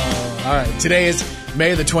now? All right, today is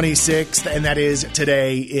May the 26th, and that is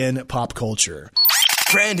Today in Pop Culture.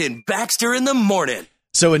 Brandon Baxter in the morning.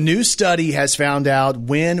 So a new study has found out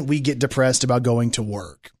when we get depressed about going to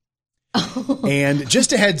work. And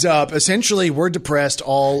just a heads up, essentially we're depressed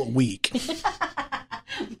all week.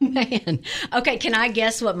 Man. Okay, can I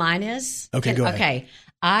guess what mine is? Okay, go ahead. Okay,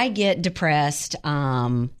 I get depressed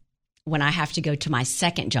when I have to go to my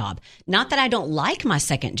second job. Not that I don't like my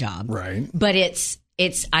second job. Right. But it's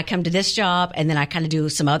I come to this job and then I kind of do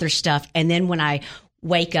some other stuff. And then when I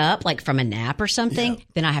wake up, like from a nap or something,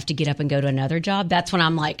 then I have to get up and go to another job. That's when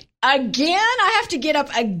I'm like, again? I have to get up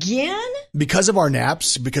again? Because of our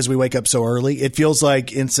naps, because we wake up so early, it feels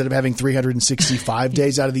like instead of having 365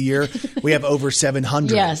 days out of the year, we have over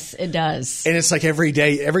 700. Yes, it does. And it's like every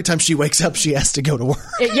day, every time she wakes up, she has to go to work.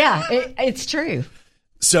 It's true.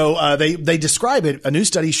 So they describe it. A new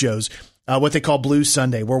study shows what they call Blue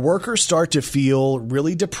Sunday, where workers start to feel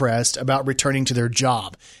really depressed about returning to their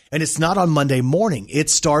job. And it's not on Monday morning. It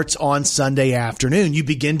starts on Sunday afternoon. You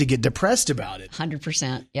begin to get depressed about it.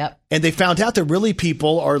 100%. Yep. And they found out that really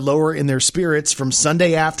people are lower in their spirits from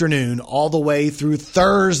Sunday afternoon all the way through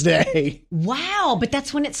Thursday. Wow. But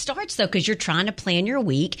that's when it starts, though, because you're trying to plan your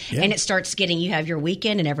week and it starts getting, you have your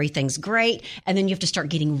weekend and everything's great. And then you have to start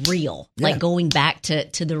getting real, like going back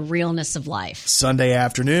to the realness of life. Sunday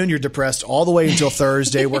afternoon, you're depressed all the way until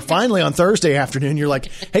Thursday, where finally on Thursday afternoon, you're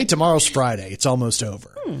like, hey, tomorrow's Friday. It's almost over.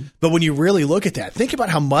 But when you really look at that, think about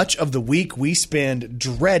how much of the week we spend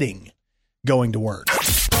dreading going to work.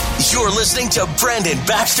 You're listening to Brandon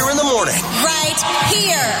Baxter in the morning. Right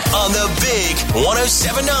here. On the big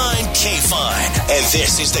 107.9 K-Fine. And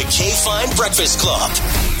this is the K-Fine Breakfast Club.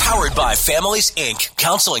 Powered by Families, Inc.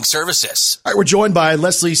 Counseling Services. All right, we're joined by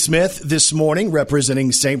Leslie Smith this morning,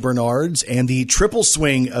 representing St. Bernard's and the Triple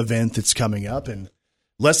Swing event that's coming up. And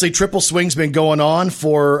Leslie, Triple Swing's been going on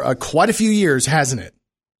for quite a few years, hasn't it?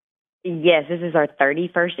 Yes, this is our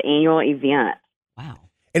 31st annual event. Wow.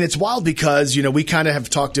 And it's wild because, you know, we kind of have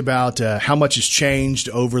talked about how much has changed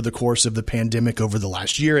over the course of the pandemic over the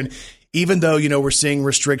last year. And even though, you know, we're seeing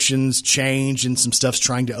restrictions change and some stuff's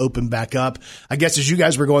trying to open back up, I guess as you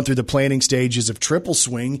guys were going through the planning stages of Triple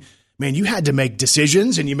Swing, man, you had to make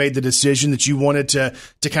decisions, and you made the decision that you wanted to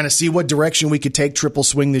kind of see what direction we could take Triple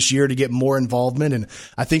Swing this year to get more involvement. And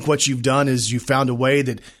I think what you've done is you found a way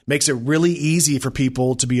that makes it really easy for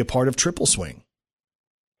people to be a part of Triple Swing.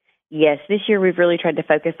 Yes, this year we've really tried to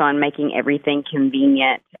focus on making everything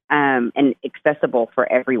convenient and accessible for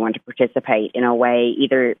everyone to participate in a way,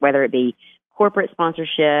 either whether it be corporate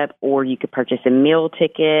sponsorship, or you could purchase a meal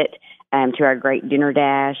ticket to our great dinner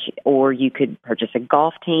dash, or you could purchase a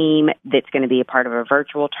golf team that's going to be a part of a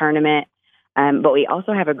virtual tournament. But we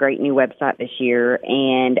also have a great new website this year,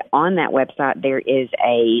 and on that website there is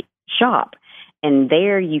a shop. And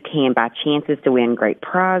there you can buy chances to win great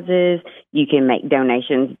prizes. You can make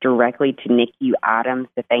donations directly to NICU items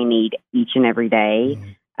that they need each and every day.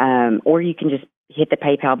 Or you can just hit the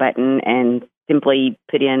PayPal button and simply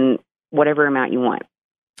put in whatever amount you want.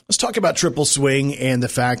 Let's talk about Triple Swing and the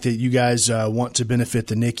fact that you guys want to benefit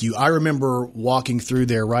the NICU. I remember walking through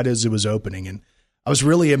there right as it was opening, and I was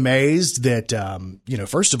really amazed that,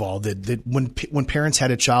 first of all, that when parents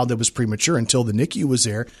had a child that was premature, until the NICU was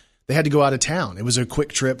there, they had to go out of town. It was a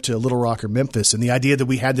quick trip to Little Rock or Memphis. And the idea that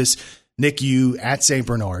we had this NICU at St.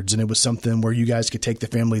 Bernard's, and it was something where you guys could take the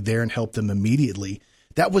family there and help them immediately,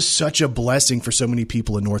 that was such a blessing for so many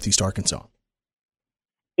people in Northeast Arkansas.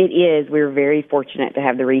 It is. We're very fortunate to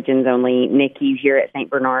have the region's only NICU here at St.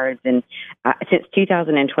 Bernard's. And since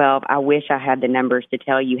 2012, I wish I had the numbers to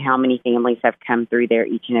tell you how many families have come through there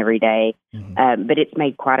each and every day. But it's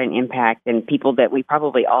made quite an impact. And people that we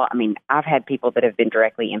probably all, I've had people that have been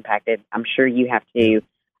directly impacted. I'm sure you have too,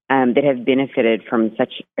 that have benefited from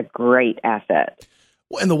such a great asset.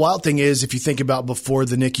 Well, and the wild thing is, if you think about before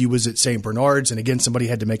the NICU was at St. Bernard's, and again, somebody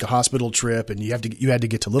had to make a hospital trip, and you had to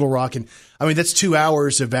get to Little Rock, and that's 2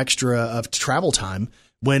 hours of extra of travel time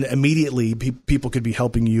when immediately people could be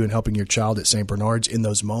helping you and helping your child at St. Bernard's in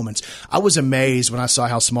those moments. I was amazed when I saw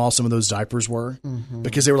how small some of those diapers were,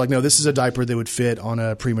 because they were like, no, this is a diaper that would fit on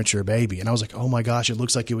a premature baby, and I was like, oh my gosh, it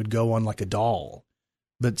looks like it would go on like a doll.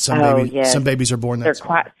 But some babies are born that small.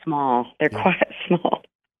 Quite small. They're quite small.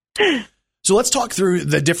 So let's talk through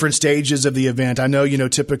the different stages of the event. I know,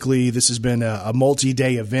 typically this has been a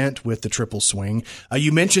multi-day event with the Triple Swing.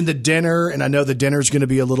 You mentioned the dinner, and I know the dinner is going to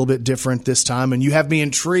be a little bit different this time. And you have me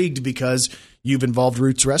intrigued because you've involved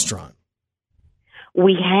Roots Restaurant.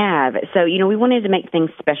 We have. So, we wanted to make things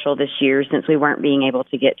special this year since we weren't being able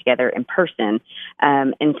to get together in person.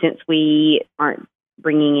 And since we aren't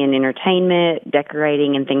bringing in entertainment,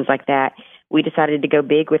 decorating, and things like that, we decided to go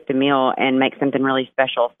big with the meal and make something really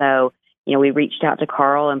special. So, we reached out to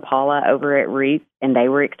Carl and Paula over at Roots, and they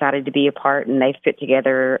were excited to be a part, and they've put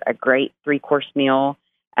together a great 3-course meal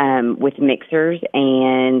with mixers,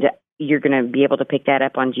 and you're going to be able to pick that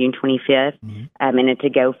up on June 25th in a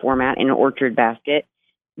to-go format in an orchard basket.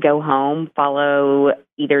 Go home, follow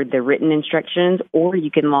either the written instructions, or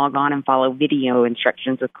you can log on and follow video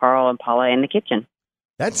instructions with Carl and Paula in the kitchen.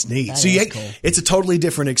 That's neat. Cool. It's a totally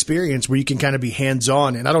different experience where you can kind of be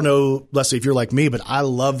hands-on. And I don't know, Leslie, if you're like me, but I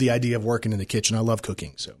love the idea of working in the kitchen. I love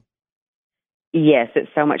cooking. So yes,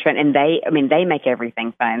 it's so much fun. And they make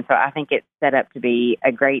everything fun. So I think it's set up to be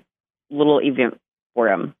a great little event for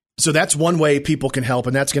them. So that's one way people can help,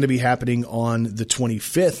 and that's going to be happening on the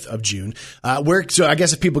 25th of June. So I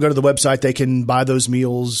guess if people go to the website, they can buy those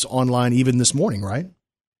meals online even this morning, right?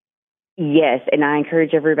 Yes, and I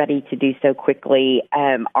encourage everybody to do so quickly.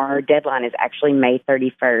 Our deadline is actually May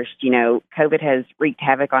 31st. COVID has wreaked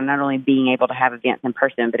havoc on not only being able to have events in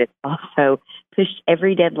person, but it's also pushed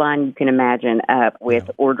every deadline you can imagine up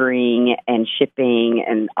with ordering and shipping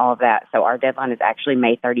and all of that. So our deadline is actually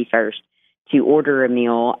May 31st to order a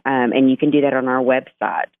meal, and you can do that on our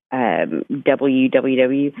website,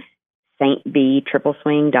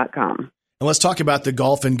 www.stbtripleswing.com. And let's talk about the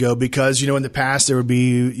Golf and Go, because, in the past there would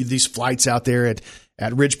be these flights out there at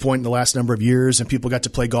Ridge Point in the last number of years, and people got to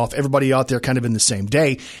play golf. Everybody out there kind of in the same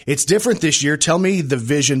day. It's different this year. Tell me the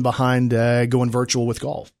vision behind going virtual with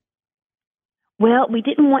golf. Well, we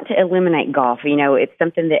didn't want to eliminate golf. It's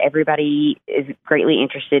something that everybody is greatly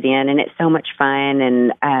interested in, and it's so much fun.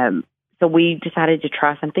 And so we decided to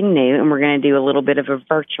try something new, and we're going to do a little bit of a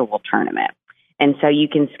virtual tournament. And so you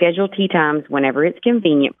can schedule tee times whenever it's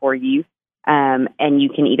convenient for you. And you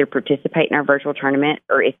can either participate in our virtual tournament,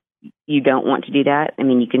 or if you don't want to do that,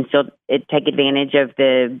 you can still take advantage of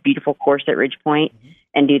the beautiful course at Ridge Point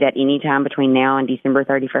and do that anytime between now and December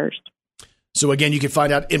 31st. So again, you can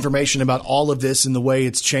find out information about all of this and the way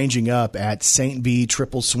it's changing up at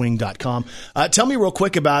stbtripleswing.com. Tell me real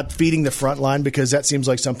quick about Feeding the Frontline, because that seems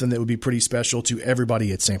like something that would be pretty special to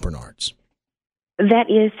everybody at St. Bernard's. That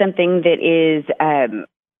is something that is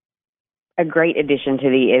a great addition to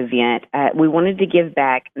the event. We wanted to give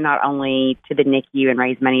back not only to the NICU and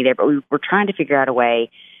raise money there, but we were trying to figure out a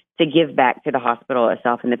way to give back to the hospital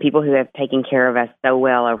itself and the people who have taken care of us so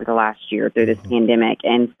well over the last year through this pandemic.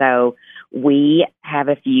 And so we have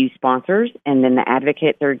a few sponsors, and then the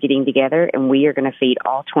advocates are getting together, and we are going to feed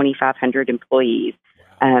all 2,500 employees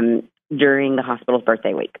during the hospital's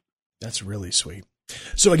birthday week. That's really sweet.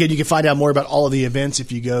 So again, you can find out more about all of the events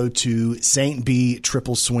if you go to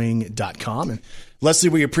stbtripleswing.com. And Leslie,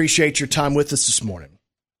 we appreciate your time with us this morning.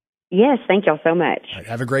 Yes, thank y'all so much. All right,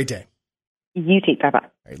 have a great day. You too. Bye-bye. All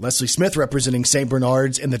right, Leslie Smith representing St.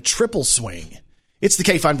 Bernard's and the Triple Swing It's the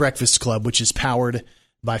K-Fine Breakfast Club, which is powered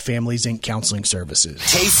by Families Inc. Counseling Services.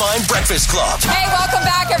 K-Fine Breakfast Club. Hey, welcome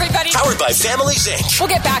back, everybody. Powered by Families Inc. We'll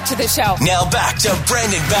get back to the show. Now back to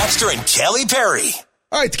Brandon Baxter and Kelly Perry.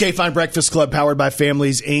 All right, the K-Fine Breakfast Club, powered by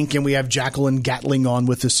Families Inc. And we have Jacqueline Gatling on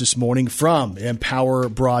with us this morning from Empower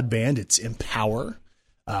Broadband. It's Empower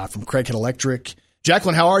from Craighead Electric.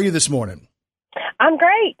 Jacqueline, how are you this morning? I'm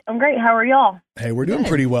great. How are y'all? Hey, we're doing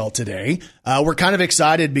pretty well today. We're kind of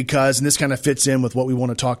excited because, and this kind of fits in with what we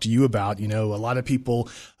want to talk to you about. You know, a lot of people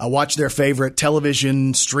watch their favorite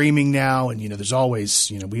television streaming now, and, you know, there's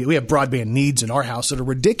always, you know, we have broadband needs in our house that are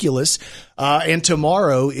ridiculous. And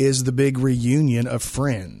tomorrow is the big reunion of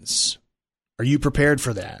Friends. Are you prepared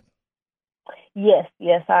for that? Yes,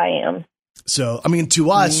 I am. So, I mean, to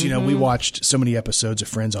us, you know, we watched so many episodes of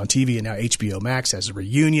Friends on TV, and now HBO Max has a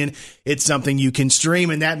reunion. It's something you can stream,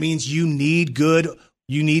 and that means you need good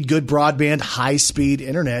broadband, high-speed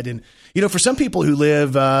internet. And, you know, for some people who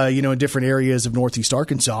live, you know, in different areas of Northeast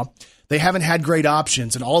Arkansas, they haven't had great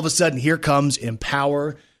options. And all of a sudden, here comes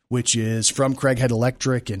Empower, which is from Craighead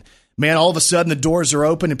Electric. And, man, all of a sudden, the doors are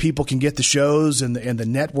open, and people can get the shows and the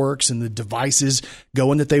networks and the devices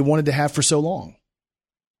going that they wanted to have for so long.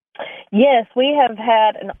 Yes, we have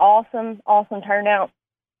had an awesome turnout.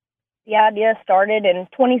 The idea started in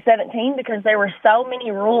 2017 because there were so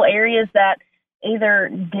many rural areas that either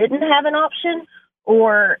didn't have an option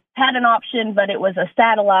or had an option, but it was a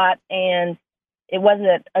satellite and it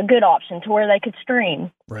wasn't a good option to where they could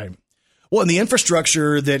stream. Right. Well, and the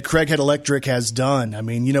infrastructure that Craighead Electric has done, I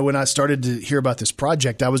mean, you know, when I started to hear about this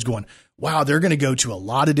project, I was going, wow, they're going to go to a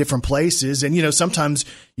lot of different places. And, you know, sometimes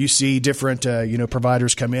you see different, you know,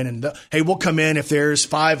 providers come in and, hey, we'll come in if there's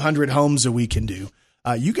 500 homes that we can do.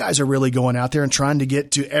 You guys are really going out there and trying to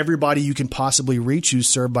get to everybody you can possibly reach who's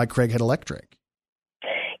served by Craighead Electric.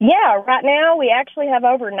 Yeah, right now we actually have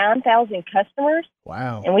over 9,000 customers.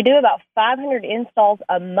 Wow. And we do about 500 installs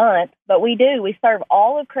a month, but we serve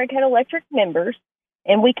all of Craighead Electric members,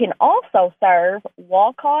 and we can also serve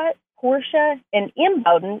Walcott, Portia, and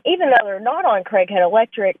Imboden. Even though they're not on Craighead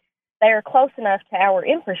Electric, they are close enough to our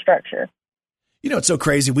infrastructure. You know, it's so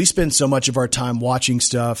crazy. We spend so much of our time watching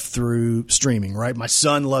stuff through streaming, right? My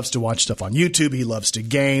son loves to watch stuff on YouTube. He loves to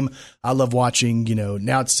game. I love watching, you know,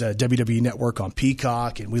 now it's WWE Network on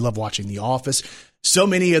Peacock, and we love watching The Office. So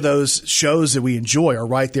many of those shows that we enjoy are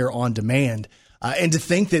right there on demand. And to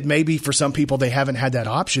think that maybe for some people they haven't had that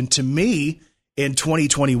option, to me, in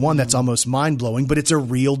 2021, that's almost mind-blowing, but it's a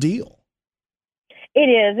real deal. It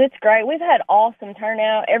is. It's great. We've had awesome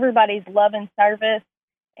turnout. Everybody's loving service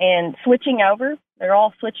and switching over. They're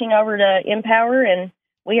all switching over to Empower, and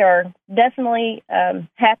we are definitely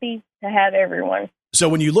happy to have everyone. So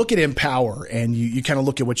when you look at Empower and you kind of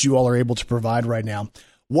look at what you all are able to provide right now,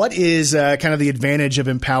 what is kind of the advantage of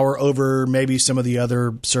Empower over maybe some of the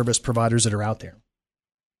other service providers that are out there?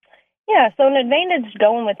 Yeah, so an advantage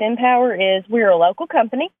going with Empower is we're a local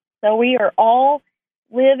company, so we are all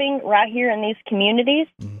living right here in these communities.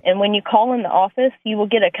 And when you call in the office, you will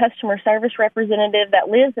get a customer service representative that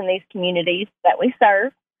lives in these communities that we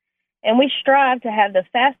serve. And we strive to have the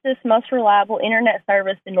fastest, most reliable internet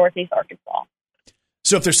service in Northeast Arkansas.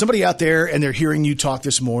 So if there's somebody out there and they're hearing you talk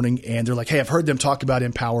this morning and they're like, hey, I've heard them talk about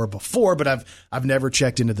Empower before, but I've never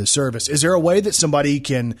checked into the service. Is there a way that somebody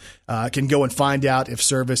can go and find out if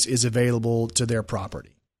service is available to their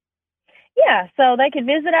property? Yeah, so they could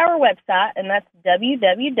visit our website, and that's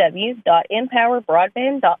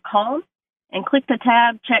www.empowerbroadband.com, and click the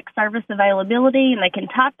tab, check service availability, and they can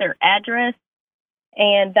type their address,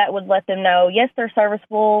 and that would let them know, yes, they're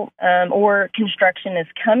serviceable, or construction is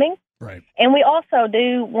coming. Right. And we also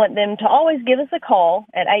do want them to always give us a call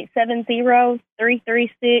at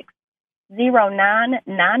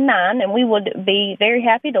 870-336-0999, and we would be very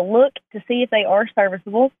happy to look to see if they are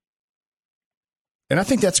serviceable. And I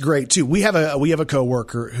think that's great too. We have a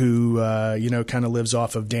coworker who kind of lives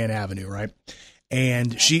off of Dan Avenue, right?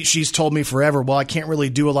 And she's told me forever, well, I can't really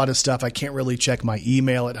do a lot of stuff. I can't really check my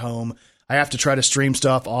email at home. I have to try to stream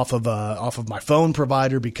stuff off of my phone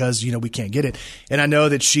provider because, we can't get it. And I know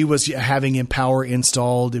that she was having Empower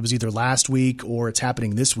installed. It was either last week or it's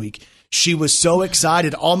happening this week. She was so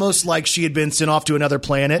excited, almost like she had been sent off to another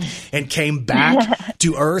planet and came back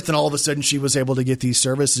to Earth. And all of a sudden she was able to get these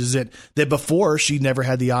services that before she never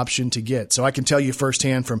had the option to get. So I can tell you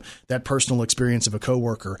firsthand from that personal experience of a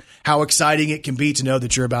coworker, how exciting it can be to know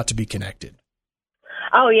that you're about to be connected.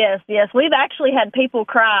 Oh, yes. We've actually had people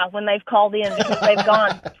cry when they've called in because they've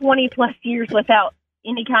gone 20 plus years without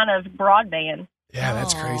any kind of broadband. Yeah,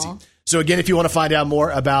 that's crazy. So again, if you want to find out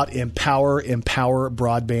more about Empower,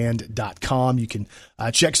 empowerbroadband.com, you can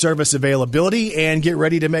check service availability and get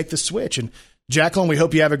ready to make the switch. And Jacqueline, we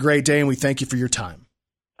hope you have a great day, and we thank you for your time.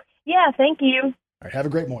 Yeah, thank you. All right, have a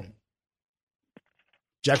great morning.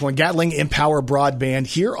 Jacqueline Gatling, Empower Broadband,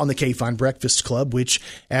 here on the K-Fine Breakfast Club, which,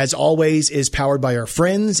 as always, is powered by our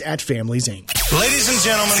friends at Families, Inc. Ladies and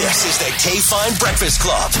gentlemen, this is the K-Fine Breakfast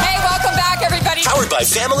Club. Hey, welcome back, everybody. Powered by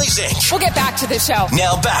Families, Inc. We'll get back to the show.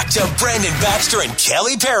 Now back to Brandon Baxter and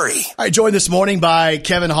Kelly Perry. All right, joined this morning by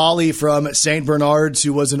Kevin Hawley from St. Bernard's,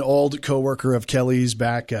 who was an old coworker of Kelly's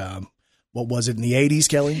back, what was it, in the 80s,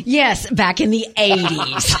 Kelly? Yes, back in the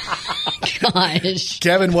 80s. Gosh.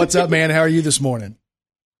 Kevin, what's up, man? How are you this morning?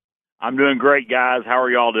 I'm doing great, guys. How are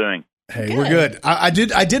y'all doing? Hey, we're good. I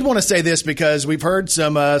did want to say this because we've heard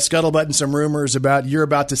some scuttlebutt and some rumors about you're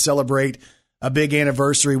about to celebrate a big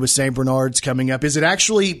anniversary with St. Bernard's coming up. Is it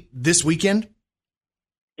actually this weekend?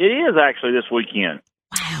 It is actually this weekend.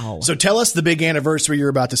 Wow. So tell us the big anniversary you're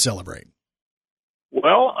about to celebrate.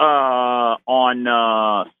 Well,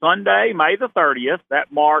 on Sunday, May the 30th,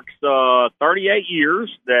 that marks 38 years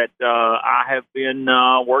that I have been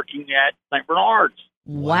working at St. Bernard's.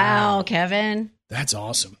 Wow, Kevin. That's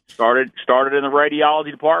awesome. Started in the radiology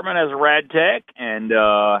department as a rad tech and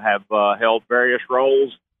have held various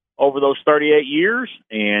roles over those 38 years.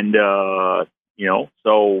 And,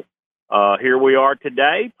 so here we are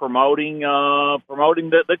today promoting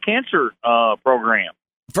the cancer program.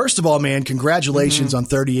 First of all, man, congratulations on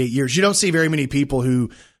 38 years. You don't see very many people who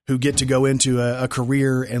get to go into a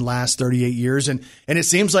career and last 38 years. And it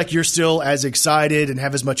seems like you're still as excited and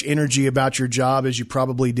have as much energy about your job as you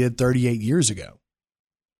probably did 38 years ago.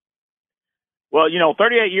 Well,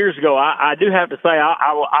 38 years ago, I do have to say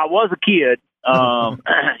I was a kid,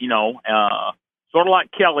 sort of like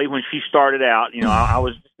Kelly when she started out. I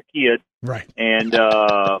was just a kid. Right. And,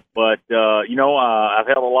 I've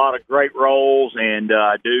held a lot of great roles, and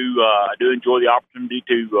I do enjoy the opportunity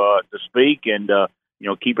to speak and,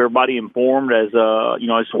 keep everybody informed as to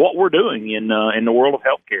what we're doing in the world of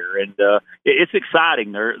healthcare. And it's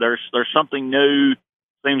exciting. There's something new,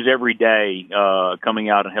 seems every day, coming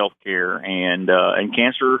out in healthcare, and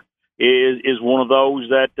cancer is one of those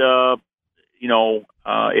that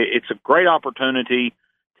it's a great opportunity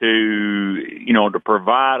to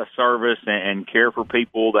provide a service and care for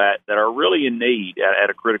people that are really in need at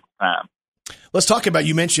a critical time. Let's talk about,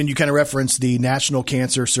 you mentioned, you kind of referenced the National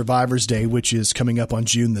Cancer Survivors Day, which is coming up on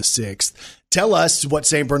June the 6th. Tell us what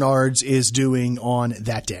St. Bernard's is doing on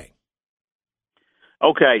that day.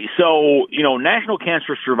 Okay, so, National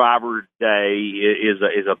Cancer Survivors Day is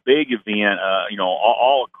a big event,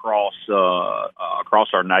 all across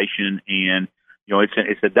our nation. And,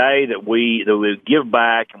 it's a day that we give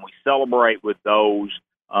back and we celebrate with those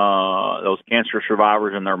cancer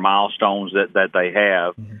survivors and their milestones that they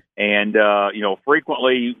have. Mm-hmm. And,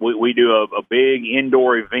 frequently we do a big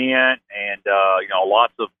indoor event and,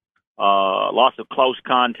 lots of close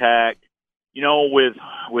contact.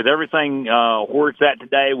 With everything where it's at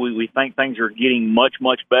today, we think things are getting much,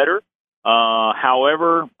 much better.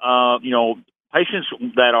 However, patients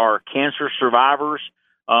that are cancer survivors,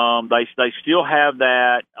 they still have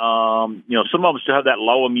that, some of them still have that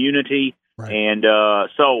low immunity. Right. And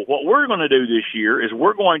so what we're going to do this year is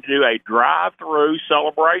we're going to do a drive-through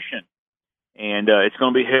celebration. And it's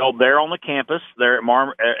going to be held there on the campus, there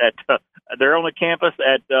on the campus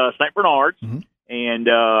at St. Bernard's. Mm-hmm. And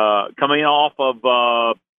they'll come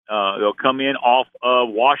in off of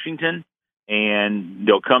Washington, and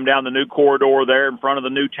they'll come down the new corridor there in front of the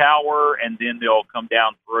new tower, and then they'll come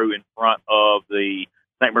down through in front of the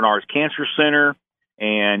St. Bernard's Cancer Center.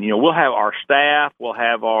 And, we'll have our staff, we'll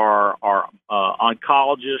have our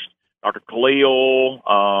oncologist, Dr. Khalil,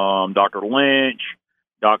 Dr. Lynch,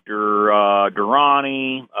 Dr.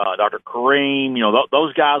 Durrani, Dr. Kareem.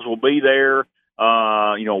 Those guys will be there,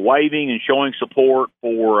 waving and showing support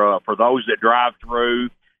for those that drive through.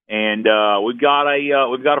 And we've got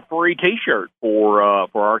a free T-shirt for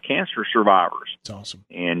our cancer survivors. That's awesome.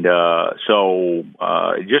 And so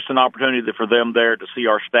just an opportunity for them there to see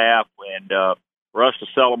our staff and for us to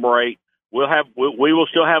celebrate. We will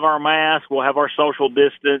still have our mask. We'll have our social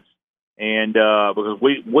distance, and because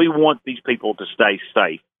we want these people to stay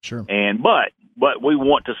safe. Sure. And but we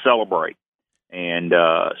want to celebrate. And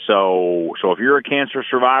so if you're a cancer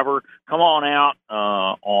survivor, come on out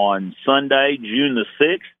on Sunday, June the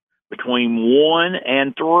 6th, between 1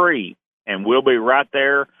 and 3, and we'll be right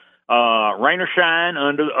there, rain or shine,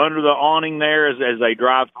 under the awning there as they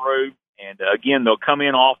drive through. And again, they'll come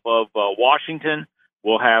in off of Washington.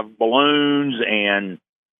 We'll have balloons and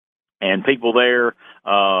people there,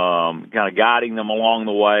 kind of guiding them along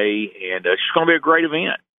the way, and it's just going to be a great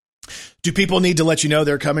event. Do people need to let you know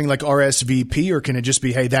they're coming, like RSVP, or can it just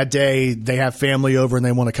be, hey, that day they have family over and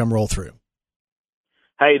they want to come roll through?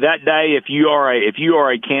 hey, that day, if you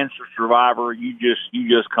are a cancer survivor, you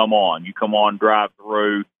just come on. You come on, drive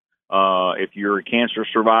through. If you're a cancer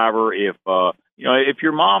survivor, if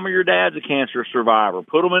your mom or your dad's a cancer survivor,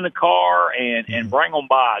 put them in the car and bring them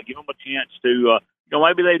by. Give them a chance to,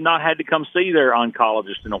 maybe they've not had to come see their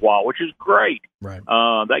oncologist in a while, which is great. Right.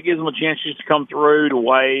 That gives them a chance just to come through, to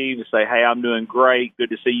wave, to say, hey, I'm doing great.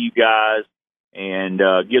 Good to see you guys. And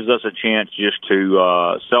gives us a chance just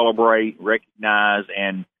to celebrate, recognize,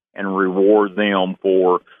 and reward them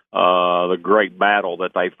for the great battle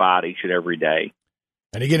that they fight each and every day.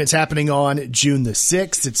 And again, it's happening on June the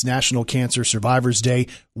 6th. It's National Cancer Survivors Day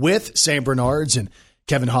with St. Bernard's, and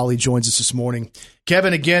Kevin Hawley joins us this morning.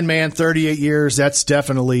 Kevin, again, man, 38 years. That's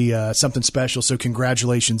definitely something special. So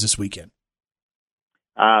congratulations this weekend.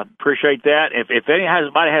 I appreciate that. If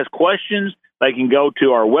anybody has questions, they can go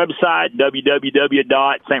to our website,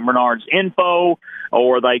 www.stbernardsinfo,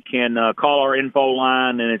 or they can call our info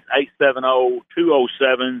line, and it's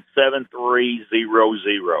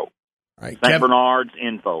 870-207-7300. All right, St. Bernard's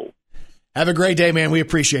Info. Have a great day, man. We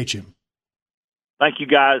appreciate you. Thank you,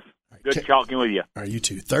 guys. Good talking with you. All right, you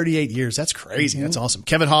too. 38 years. That's crazy. That's awesome.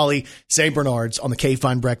 Kevin Hawley, St. Bernard's on the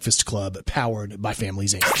K-Fine Breakfast Club, powered by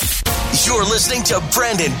Families Inc. You're listening to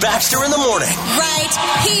Brandon Baxter in the morning. Right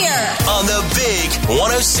here. On the big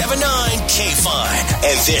 107.9 K-Fine.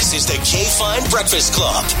 And this is the K-Fine Breakfast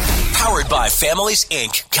Club, powered by Families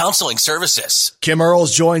Inc. Counseling Services. Kim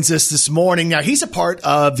Earls joins us this morning. Now, he's a part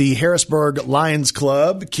of the Harrisburg Lions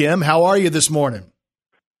Club. Kim, how are you this morning?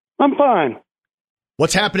 I'm fine.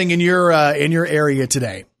 What's happening in your area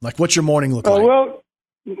today? Like, what's your morning look like? Well,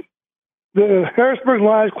 the Harrisburg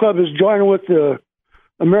Lions Club is joining with the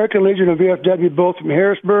American Legion of VFW, both from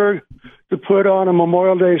Harrisburg, to put on a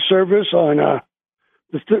Memorial Day service on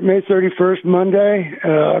May 31st, Monday.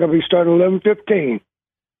 It'll be starting at 11:15.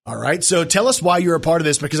 All right. So tell us why you're a part of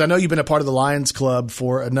this, because I know you've been a part of the Lions Club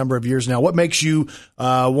for a number of years now. What makes you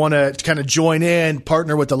want to kind of join in,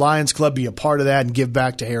 partner with the Lions Club, be a part of that, and give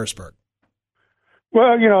back to Harrisburg?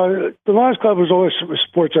 Well, the Lions Club always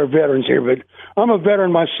supports our veterans here, but I'm a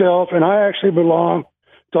veteran myself, and I actually belong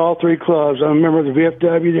to all three clubs. I'm a member of the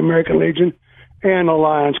VFW, the American Legion, and the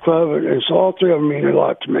Lions Club, and so all three of them mean a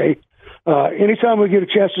lot to me. Anytime we get a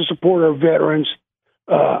chance to support our veterans,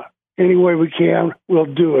 any way we can, we'll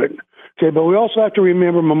do it. Okay, but we also have to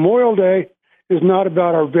remember Memorial Day is not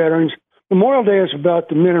about our veterans. Memorial Day is about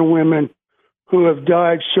the men and women who have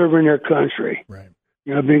died serving their country. Right.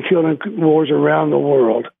 Been killed in wars around the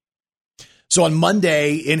world. So on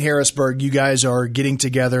Monday in Harrisburg, you guys are getting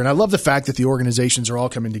together, and I love the fact that the organizations are all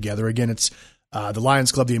coming together. Again, it's the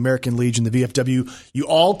Lions Club, the American Legion, the VFW. You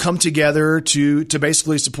all come together to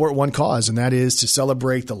basically support one cause, and that is to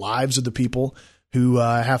celebrate the lives of the people who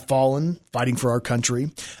have fallen fighting for our country.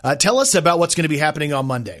 Tell us about what's going to be happening on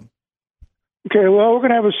Monday. Okay, well, we're going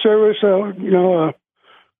to have a service.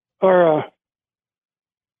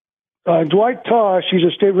 Our Dwight Tosh, he's a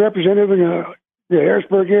state representative in the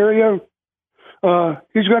Harrisburg area.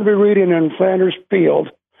 He's going to be reading in Flanders Field.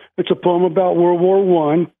 It's a poem about World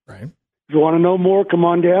War I. Right. If you want to know more, come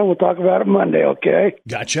on down. We'll talk about it Monday, okay?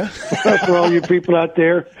 Gotcha. For all you people out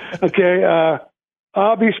there. Okay,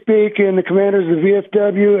 I'll be speaking. The commanders of the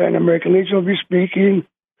VFW and American Legion will be speaking.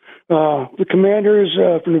 The commanders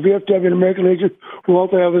from the VFW and American Legion will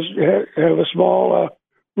also have a small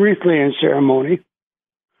wreath laying ceremony.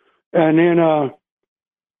 And then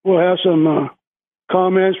we'll have some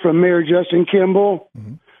comments from Mayor Justin Kimball.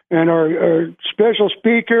 Mm-hmm. And our special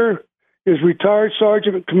speaker is retired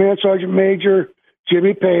Command Sergeant Major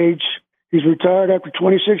Jimmy Page. He's retired after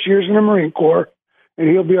 26 years in the Marine Corps, and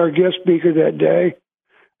he'll be our guest speaker that day.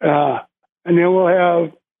 And then we'll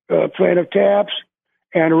have playing of taps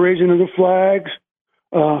and a raising of the flags,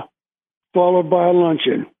 followed by a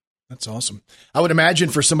luncheon. That's awesome. I would imagine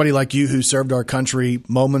for somebody like you who served our country,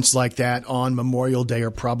 moments like that on Memorial Day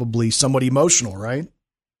are probably somewhat emotional, right?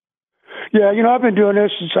 Yeah, I've been doing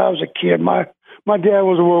this since I was a kid. My dad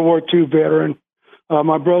was a World War II veteran.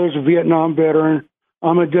 My brother's a Vietnam veteran.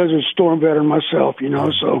 I'm a Desert Storm veteran myself,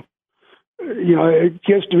 so, it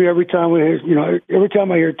gets to me every time every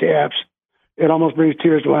time I hear taps, it almost brings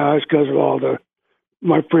tears to my eyes because of all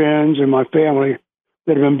my friends and my family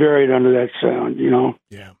that have been buried under that sound,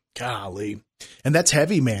 Yeah. Golly. And that's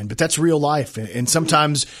heavy, man, but that's real life. And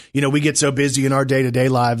sometimes, we get so busy in our day-to-day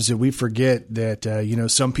lives that we forget that,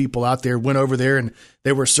 some people out there went over there and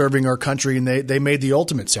they were serving our country and they made the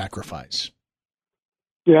ultimate sacrifice.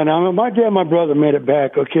 Yeah, now my dad and my brother made it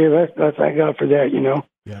back, okay? I thank God for that,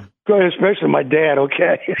 Yeah. Especially my dad,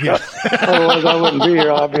 okay? Yeah. Otherwise I wouldn't be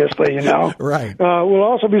here, obviously, Right. We'll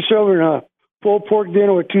also be serving a full pork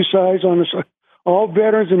dinner with two sides on all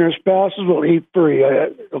veterans and their spouses will eat free.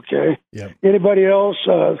 Okay. Yep. Anybody else?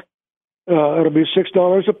 It'll be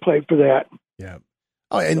 $6 a plate for that. Yeah.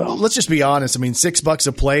 Oh, and let's just be honest. I mean, $6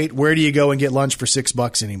 a plate. Where do you go and get lunch for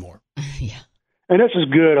 $6 anymore? Yeah. And this is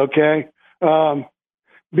good. Okay.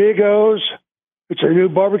 Big O's. It's a new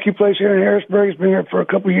barbecue place here in Harrisburg. It's been here for a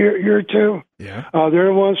couple year or two. Yeah. They're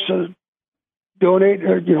the ones to donate,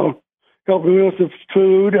 help me with the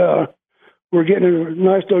food. We're getting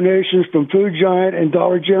nice donations from Food Giant and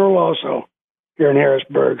Dollar General also here in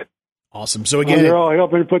Harrisburg. Awesome. So again, they're all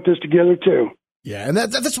helping to put this together too. Yeah, and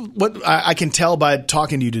that's what I can tell by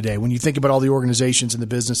talking to you today. When you think about all the organizations and the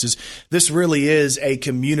businesses, this really is a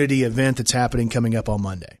community event that's happening coming up on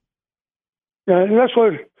Monday. Yeah, and that's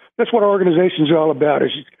what our organizations are all about is,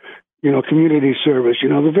 community service.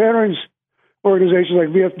 The veterans organizations like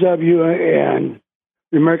VFW and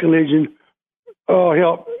the American Legion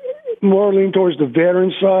help more lean towards the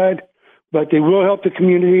veteran side, but they will help the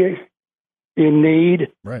community in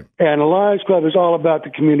need. Right. And the Lions Club is all about the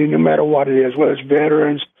community, no matter what it is, whether it's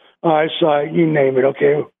veterans, eyesight, you name it.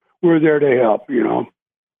 Okay, we're there to help.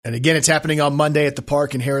 And again, it's happening on Monday at the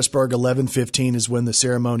park in Harrisburg. 11:15 is when the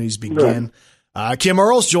ceremonies begin. Right. Kim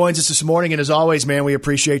Earls joins us this morning, and as always, man, we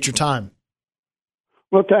appreciate your time.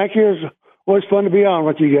 Well, thank you. It's always fun to be on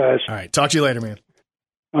with you guys. All right, talk to you later, man.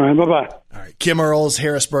 All right, bye-bye. All right, Kim Earls,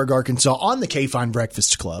 Harrisburg, Arkansas, on the K-Fine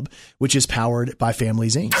Breakfast Club, which is powered by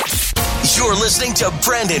Families, Inc. You're listening to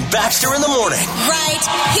Brandon Baxter in the morning. Right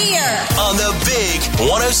here. On the big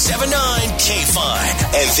 107.9 K-Fine.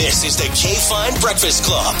 And this is the K-Fine Breakfast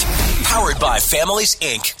Club. Powered by Families,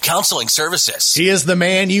 Inc. Counseling Services. He is the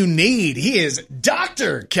man you need. He is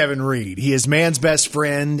Dr. Kevin Reed. He is man's best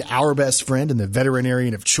friend, our best friend, and the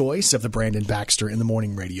veterinarian of choice of the Brandon Baxter in the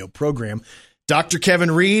Morning radio program. Dr.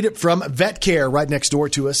 Kevin Reed from Vet Care right next door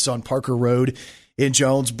to us on Parker Road in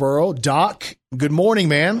Jonesboro. Doc, good morning,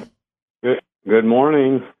 man. Good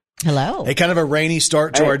morning. Hello. Hey, kind of a rainy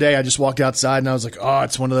start to our day. I just walked outside and I was like, oh,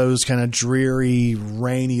 it's one of those kind of dreary,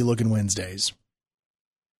 rainy looking Wednesdays.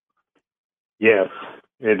 Yes,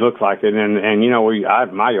 it looks like it. And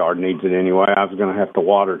my yard needs it anyway. I was going to have to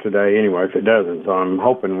water today anyway if it doesn't. So I'm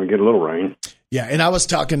hoping we get a little rain. Yeah, and I was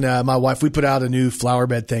talking to my wife. We put out a new flower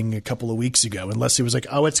bed thing a couple of weeks ago, and Leslie was like,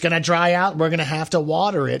 oh, it's going to dry out. We're going to have to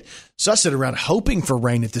water it. So I sit around hoping for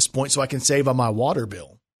rain at this point so I can save on my water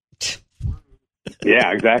bill.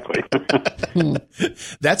 Yeah, exactly.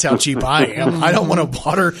 That's how cheap I am. I don't want to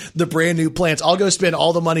water the brand new plants. I'll go spend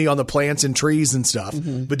all the money on the plants and trees and stuff,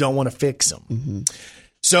 but don't want to fix them. Mm-hmm.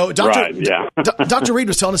 So Dr. Reed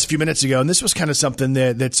was telling us a few minutes ago, and this was kind of something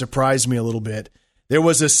that surprised me a little bit. There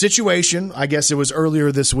was a situation, I guess it was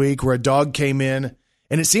earlier this week, where a dog came in,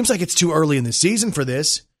 and it seems like it's too early in the season for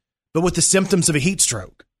this, but with the symptoms of a heat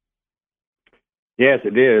stroke. Yes,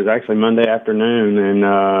 it is. Actually, Monday afternoon, and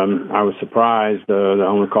I was surprised. The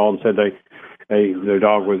owner called and said the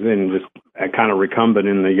dog was in just kind of recumbent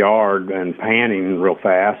in the yard and panting real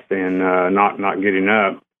fast and not getting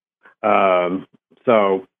up.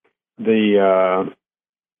 So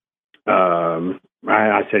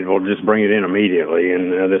I said, well, just bring it in immediately.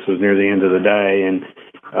 And this was near the end of the day, and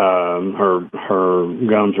her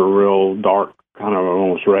gums were real dark, kind of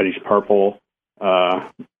almost reddish purple.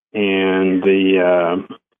 And the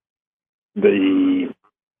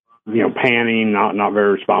panting, not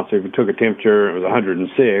very responsive. It took a temperature. It was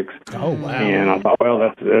 106. Oh, wow. And I thought, well,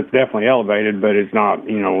 that's definitely elevated, but it's not,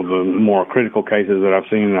 the more critical cases that I've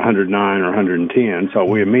seen, 109 or 110. So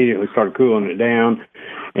we immediately started cooling it down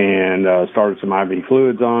and started some IV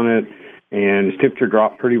fluids on it. And his temperature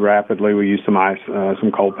dropped pretty rapidly. We used some ice,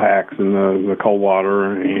 some cold packs in the cold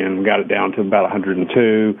water, and got it down to about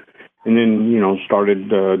 102. And then, started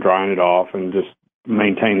drying it off and just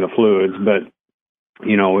maintained the fluids. But,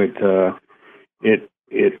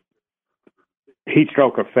 it heat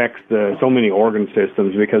stroke affects so many organ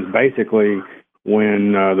systems, because basically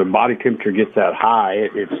when the body temperature gets that high,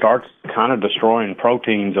 it starts kind of destroying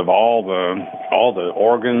proteins of all the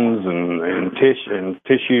organs and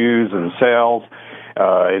tissues and cells.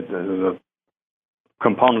 The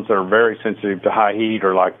components that are very sensitive to high heat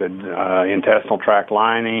are like the intestinal tract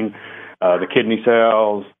lining, the kidney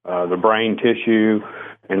cells, the brain tissue,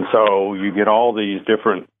 and so you get all these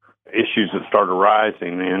different issues that start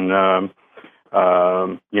arising, and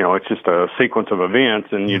it's just a sequence of events,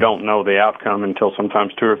 and you don't know the outcome until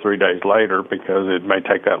sometimes 2 or 3 days later, because it may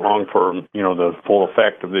take that long for the full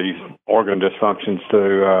effect of these organ dysfunctions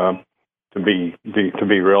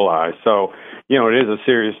be realized. So, you know, it is a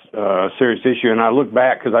serious issue. And I look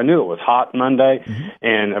back because I knew it was hot Monday,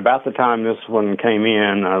 and about the time this one came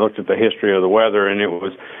in, I looked at the history of the weather, and it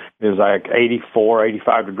was like 84,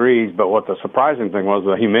 85 degrees. But what the surprising thing was,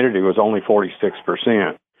 the humidity was only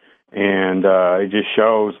 46%. And it just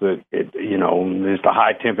shows that it's the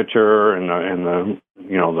high temperature and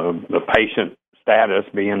the patient status,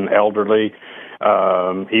 being elderly,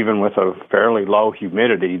 even with a fairly low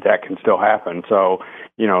humidity, that can still happen. So,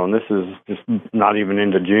 you know, and this is just not even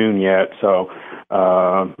into June yet. So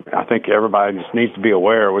I think everybody just needs to be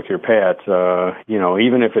aware with your pets.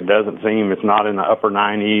 Even if it doesn't seem, it's not in the upper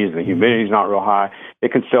 90s, the humidity's not real high,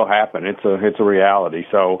 it can still happen. It's a reality.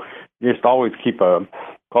 So just always keep a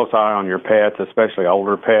close eye on your pets, especially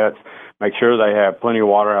older pets. Make sure they have plenty of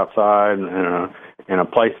water outside and a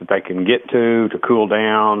place that they can get to cool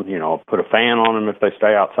down. You know, put a fan on them if they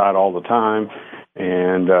stay outside all the time,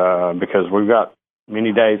 and because we've got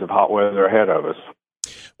many days of hot weather ahead of us.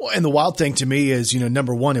 Well, and the wild thing to me is,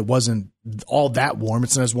 number one, it wasn't all that warm.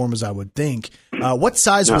 It's not as warm as I would think. What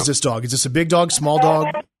size was this dog? Is this a big dog, small dog?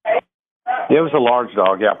 It was a large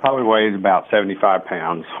dog, yeah. Probably weighs about 75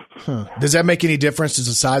 pounds. Huh. Does that make any difference? Does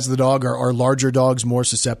the size of the dog, are larger dogs more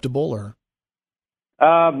susceptible? Or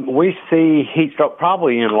we see heat stroke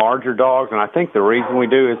probably in larger dogs, and I think the reason we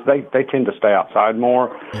do is they tend to stay outside more,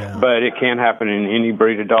 but it can happen in any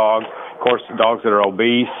breed of dog. Of course, the dogs that are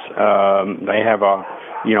obese, they have a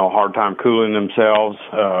hard time cooling themselves,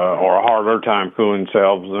 or a harder time cooling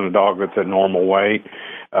themselves than a dog that's at normal weight.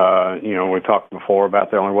 We talked before about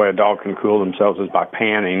the only way a dog can cool themselves is by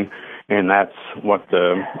panning, and that's what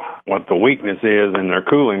the weakness is in their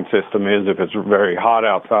cooling system is if it's very hot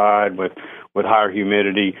outside with higher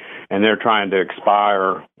humidity and they're trying to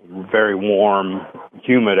expire very warm,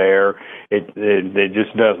 humid air, it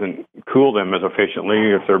just doesn't cool them as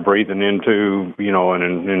efficiently if they're breathing into,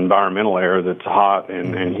 an environmental air that's hot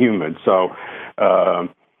and humid. So,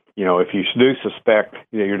 if you do suspect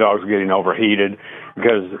your dog's getting overheated,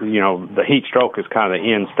 because, the heat stroke is kind of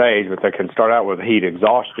the end stage, but they can start out with heat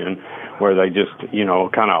exhaustion where they just,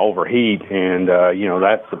 kind of overheat. And,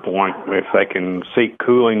 that's the point. If they can seek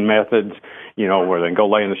cooling methods, where they can go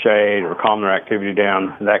lay in the shade or calm their activity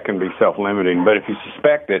down, that can be self-limiting. But if you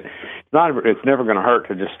suspect it, it's never going to hurt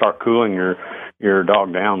to just start cooling your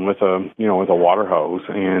dog down with a water hose.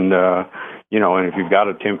 And, and if you've got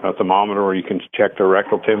a thermometer where you can check the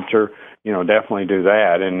rectal temperature, definitely do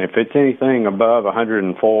that. And if it's anything above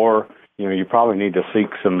 104, you probably need to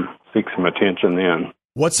seek some attention then.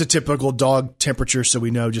 What's the typical dog temperature so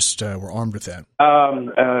we know we're armed with that?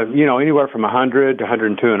 Anywhere from 100 to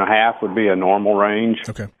 102.5 would be a normal range.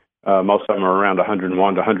 Okay. Most of them are around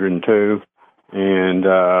 101 to 102. And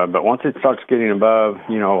but once it starts getting above,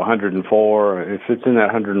 104, if it's in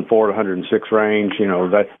that 104 to 106 range,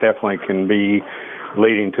 that definitely can be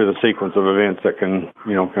leading to the sequence of events that can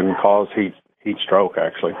cause heat stroke,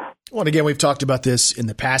 actually. Well, and again, we've talked about this in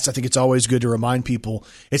the past. I think it's always good to remind people.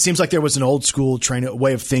 It seems like there was an old school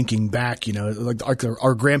way of thinking back, like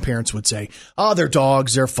our grandparents would say, oh, they're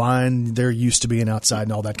dogs, they're fine, they're used to being outside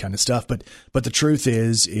and all that kind of stuff. But the truth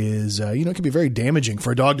is it can be very damaging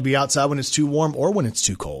for a dog to be outside when it's too warm or when it's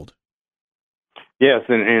too cold. Yes,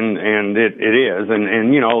 and it is.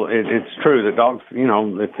 And it's true that dogs,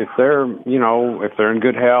 if they're in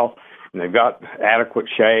good health, and they've got adequate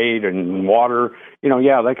shade and water,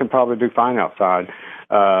 they can probably do fine outside.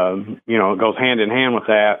 It goes hand in hand with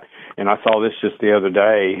that. And I saw this just the other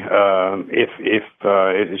day. If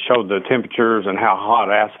it showed the temperatures and how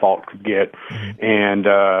hot asphalt could get, and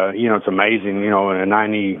it's amazing. A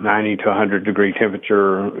 90 to 100 degree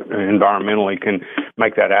temperature environmentally can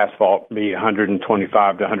make that asphalt be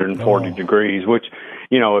 125 to 140 degrees, which,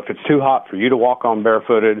 if it's too hot for you to walk on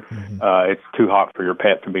barefooted, it's too hot for your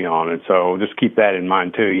pet to be on it. So just keep that in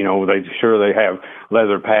mind too. They have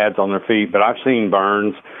leather pads on their feet, but I've seen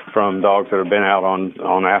burns from dogs that have been out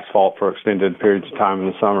on asphalt for extended periods of time in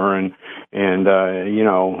the summer, and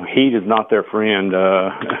heat is not their friend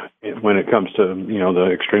when it comes to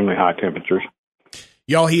the extremely high temperatures.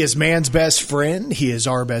 Y'all, he is man's best friend. He is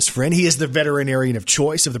our best friend. He is the veterinarian of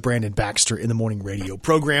choice of the Brandon Baxter in the Morning radio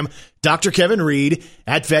program. Dr. Kevin Reed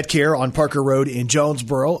at Vet Care on Parker Road in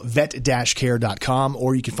Jonesboro, vet-care.com,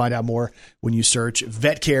 or you can find out more when you search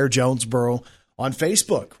Vet Care Jonesboro on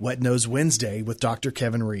Facebook. Wet Nose Wednesday with Dr.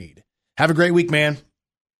 Kevin Reed. Have a great week, man.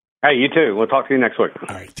 Hey, you too. We'll talk to you next week.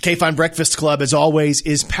 All right. The K-Fine Breakfast Club, as always,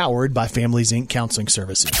 is powered by Families Inc. Counseling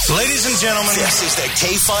Services. Ladies and gentlemen, this is the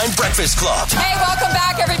K-Fine Breakfast Club. Hey, welcome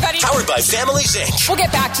back, everybody. Powered by Families Inc. We'll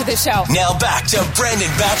get back to the show. Now back to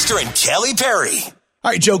Brandon Baxter and Kelly Perry. All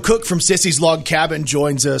right, Joe Cook from Sissy's Log Cabin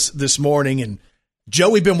joins us this morning. And Joe,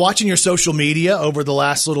 we've been watching your social media over the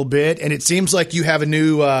last little bit, and it seems like you have a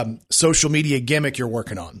new social media gimmick you're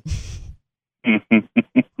working on.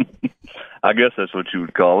 I guess that's what you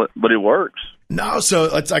would call it, but it works. No,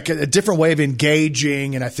 so it's like a different way of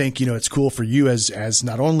engaging, and I think, it's cool for you as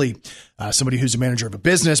not only somebody who's a manager of a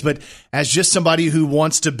business, but as just somebody who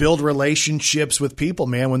wants to build relationships with people,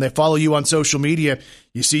 man. When they follow you on social media,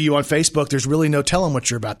 you see you on Facebook, there's really no telling what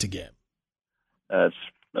you're about to get.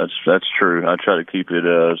 That's true. I try to keep it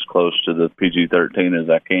as close to the PG-13 as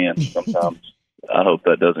I can. Sometimes I hope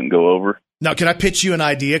that doesn't go over. Now, can I pitch you an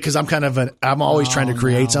idea? Because I'm always trying to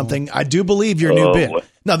create something. I do believe your new bit.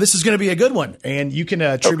 No, this is going to be a good one, and you can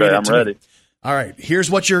attribute it to ready. me. All right, here's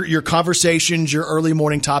what your conversations, your early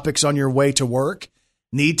morning topics on your way to work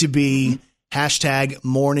need to be.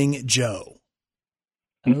 #Morning Joe.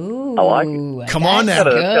 Ooh, I like it. Come on now.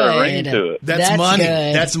 Got a ring to it. That's money.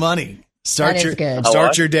 Good. That's money. Start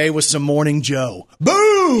Good. your day with some Morning Joe.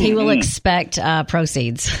 Boom! He will expect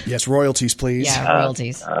proceeds. Yes, royalties, please. Yeah,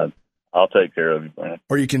 royalties. I'll take care of you, Brandon.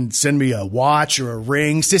 Or you can send me a watch or a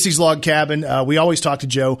ring. Sissy's Log Cabin. We always talk to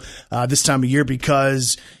Joe this time of year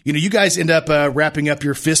because, you guys end up wrapping up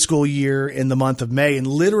your fiscal year in the month of May. And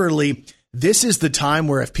literally, this is the time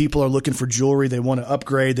where if people are looking for jewelry, they want to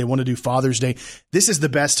upgrade, they want to do Father's Day, this is the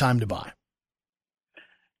best time to buy.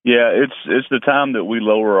 Yeah, it's the time that we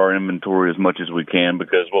lower our inventory as much as we can,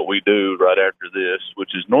 because what we do right after this,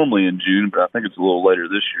 which is normally in June, but I think it's a little later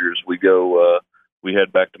this year, is we go we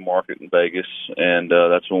head back to market in Vegas, and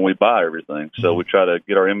that's when we buy everything. So we try to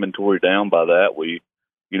get our inventory down by that. We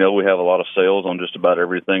have a lot of sales on just about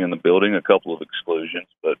everything in the building, a couple of exclusions,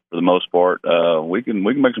 but for the most part, we can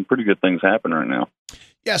make some pretty good things happen right now.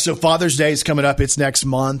 Yeah, so Father's Day is coming up. It's next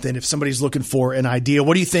month, and if somebody's looking for an idea,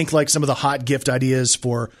 what do you think like some of the hot gift ideas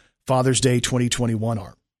for Father's Day 2021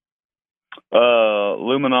 are?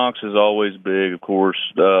 Luminox is always big, of course.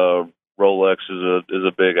 Rolex is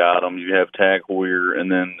a big item. You have Tag Heuer,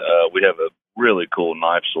 and then we have a really cool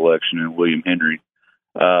knife selection in William Henry,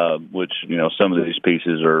 which, some of these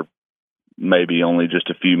pieces are maybe only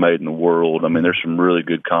just a few made in the world. I mean, there's some really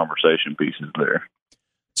good conversation pieces there.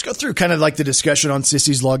 Let's go through kind of like the discussion on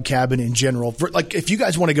Sissy's Log Cabin in general. For, like, if you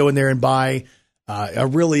guys want to go in there and buy a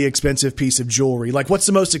really expensive piece of jewelry, like what's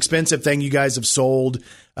the most expensive thing you guys have sold?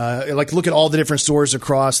 Like look at all the different stores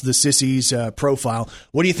across the Sissy's profile.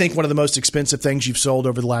 What do you think one of the most expensive things you've sold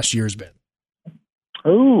over the last year has been?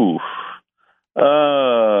 Ooh,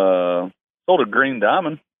 sold a green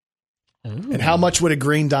diamond. Ooh. And how much would a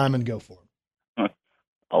green diamond go for?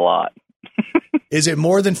 A lot. Is it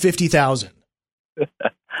more than $50,000?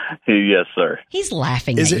 Yes, sir. He's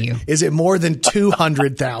laughing at you. Is it more than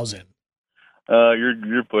 $200,000?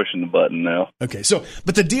 You're pushing the button now. Okay,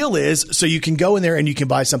 but the deal is, so you can go in there and you can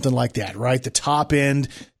buy something like that, right? The top end,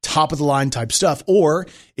 top of the line type stuff. Or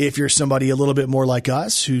if you're somebody a little bit more like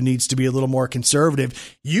us who needs to be a little more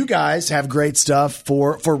conservative, you guys have great stuff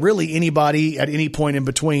for really anybody at any point in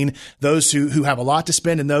between, those who have a lot to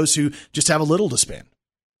spend and those who just have a little to spend.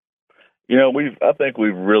 I think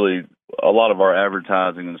we've really, a lot of our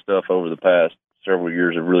advertising and stuff over the past several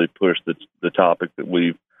years have really pushed the topic that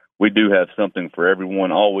we do have something for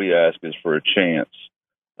everyone. All we ask is for a chance.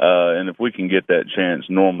 And if we can get that chance,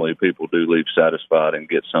 normally people do leave satisfied and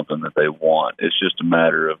get something that they want. It's just a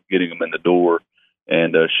matter of getting them in the door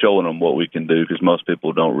and showing them what we can do, because most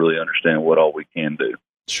people don't really understand what all we can do.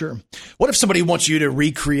 Sure. What if somebody wants you to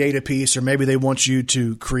recreate a piece, or maybe they want you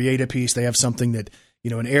to create a piece? They have something that,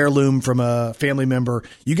 an heirloom from a family member.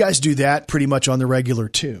 You guys do that pretty much on the regular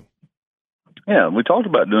too. Yeah, we talked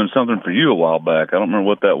about doing something for you a while back. I don't remember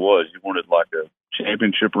what that was. You wanted like a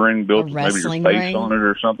championship ring built with maybe your face ring on it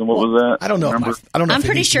or something. What was that? I don't know. I don't know. I'm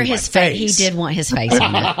pretty sure his face. He did want his face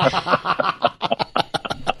on it.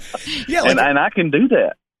 Yeah, and I can do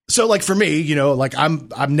that. So, like for me,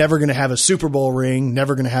 I'm never going to have a Super Bowl ring,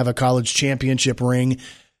 never going to have a college championship ring,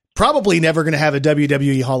 probably never going to have a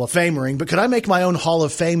WWE Hall of Fame ring. But could I make my own Hall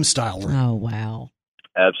of Fame style ring? Oh wow!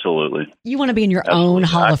 Absolutely. You want to be in your own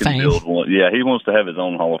Hall of Fame? Build one. Yeah, he wants to have his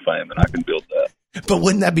own Hall of Fame, and I can build that. But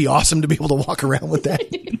wouldn't that be awesome to be able to walk around with that?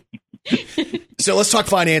 So let's talk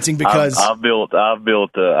financing, because I've built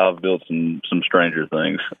some stranger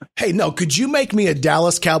things. Hey, no, could you make me a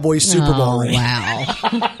Dallas Cowboys Super Bowl ring? Wow.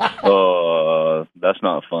 That's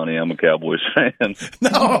not funny. I'm a Cowboys fan.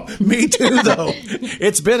 No, me too though.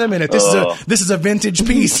 It's been a minute. This is a vintage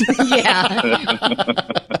piece. Yeah.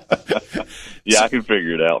 Yeah, I can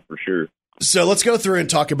figure it out for sure. So let's go through and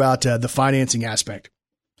talk about the financing aspect,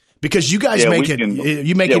 because you guys make it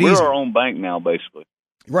easy. We're our own bank now, basically.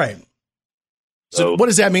 Right. So what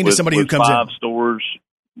does that mean to somebody who comes in?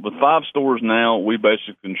 With 5 stores now, we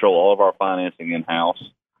basically control all of our financing in-house.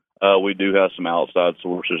 We do have some outside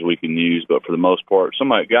sources we can use, but for the most part,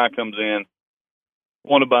 guy comes in,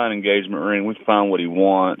 want to buy an engagement ring, we find what he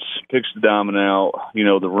wants, picks the diamond out,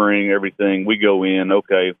 the ring, everything. We go in,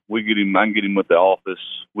 okay, I can get him with the office.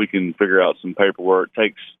 We can figure out some paperwork.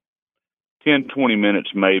 Takes 10, 20 minutes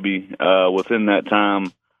maybe. Within that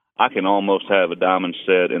time, I can almost have a diamond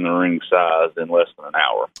set in the ring size in less than an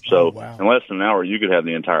hour. So in less than an hour, you could have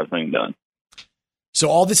the entire thing done. So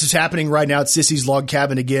all this is happening right now at Sissy's Log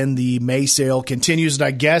Cabin. Again, the May sale continues, and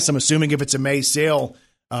I guess I'm assuming if it's a May sale,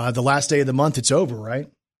 the last day of the month, it's over, right?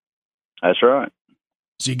 That's right.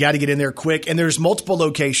 So you got to get in there quick. And there's multiple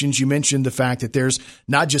locations. You mentioned the fact that there's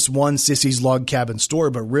not just one Sissy's Log Cabin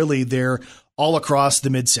store, but really they're all across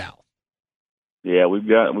the Mid-South. Yeah, we've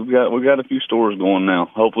got a few stores going now.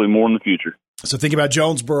 Hopefully more in the future. So think about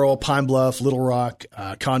Jonesboro, Pine Bluff, Little Rock,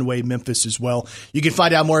 Conway, Memphis as well. You can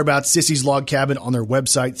find out more about Sissy's Log Cabin on their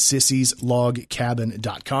website,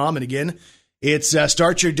 sissyslogcabin.com. And again, it's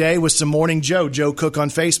start your day with some Morning Joe Cook on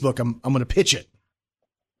Facebook. I'm going to pitch it.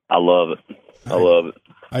 I love it. I love it.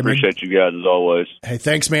 I appreciate you guys as always. Hey,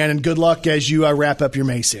 thanks, man, and good luck as you wrap up your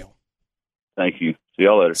May sale. Thank you. See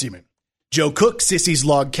y'all later. See you, man. Joe Cook, Sissy's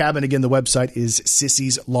Log Cabin. Again, the website is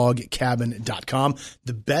sissyslogcabin.com.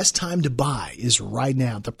 The best time to buy is right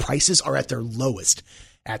now. The prices are at their lowest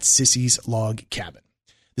at Sissy's Log Cabin.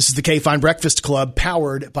 This is the K-Fine Breakfast Club,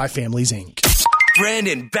 powered by Families, Inc.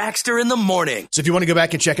 Brandon Baxter in the morning. So if you want to go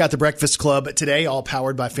back and check out the Breakfast Club today, all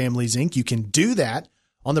powered by Families, Inc., you can do that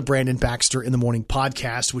on the Brandon Baxter in the Morning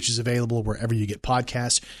podcast, which is available wherever you get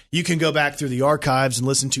podcasts. You can go back through the archives and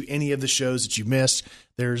listen to any of the shows that you missed.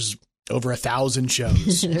 There's over 1,000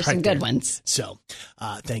 shows. There's some good ones. So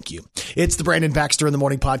thank you. It's the Brandon Baxter in the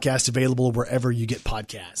Morning podcast, available wherever you get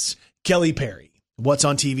podcasts. Kelly Perry, what's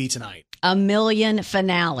on TV tonight? A million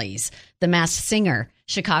finales. The Masked Singer,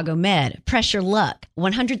 Chicago Med, Pressure Luck,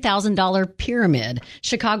 $100,000 Pyramid,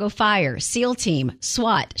 Chicago Fire, SEAL Team,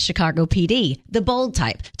 SWAT, Chicago PD, The Bold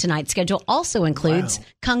Type. Tonight's schedule also includes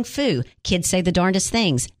Kung Fu, Kids Say the Darndest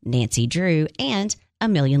Things, Nancy Drew, and A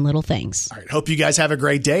Million Little Things. All right. Hope you guys have a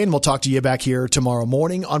great day, and we'll talk to you back here tomorrow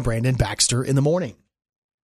morning on Brandon Baxter in the Morning.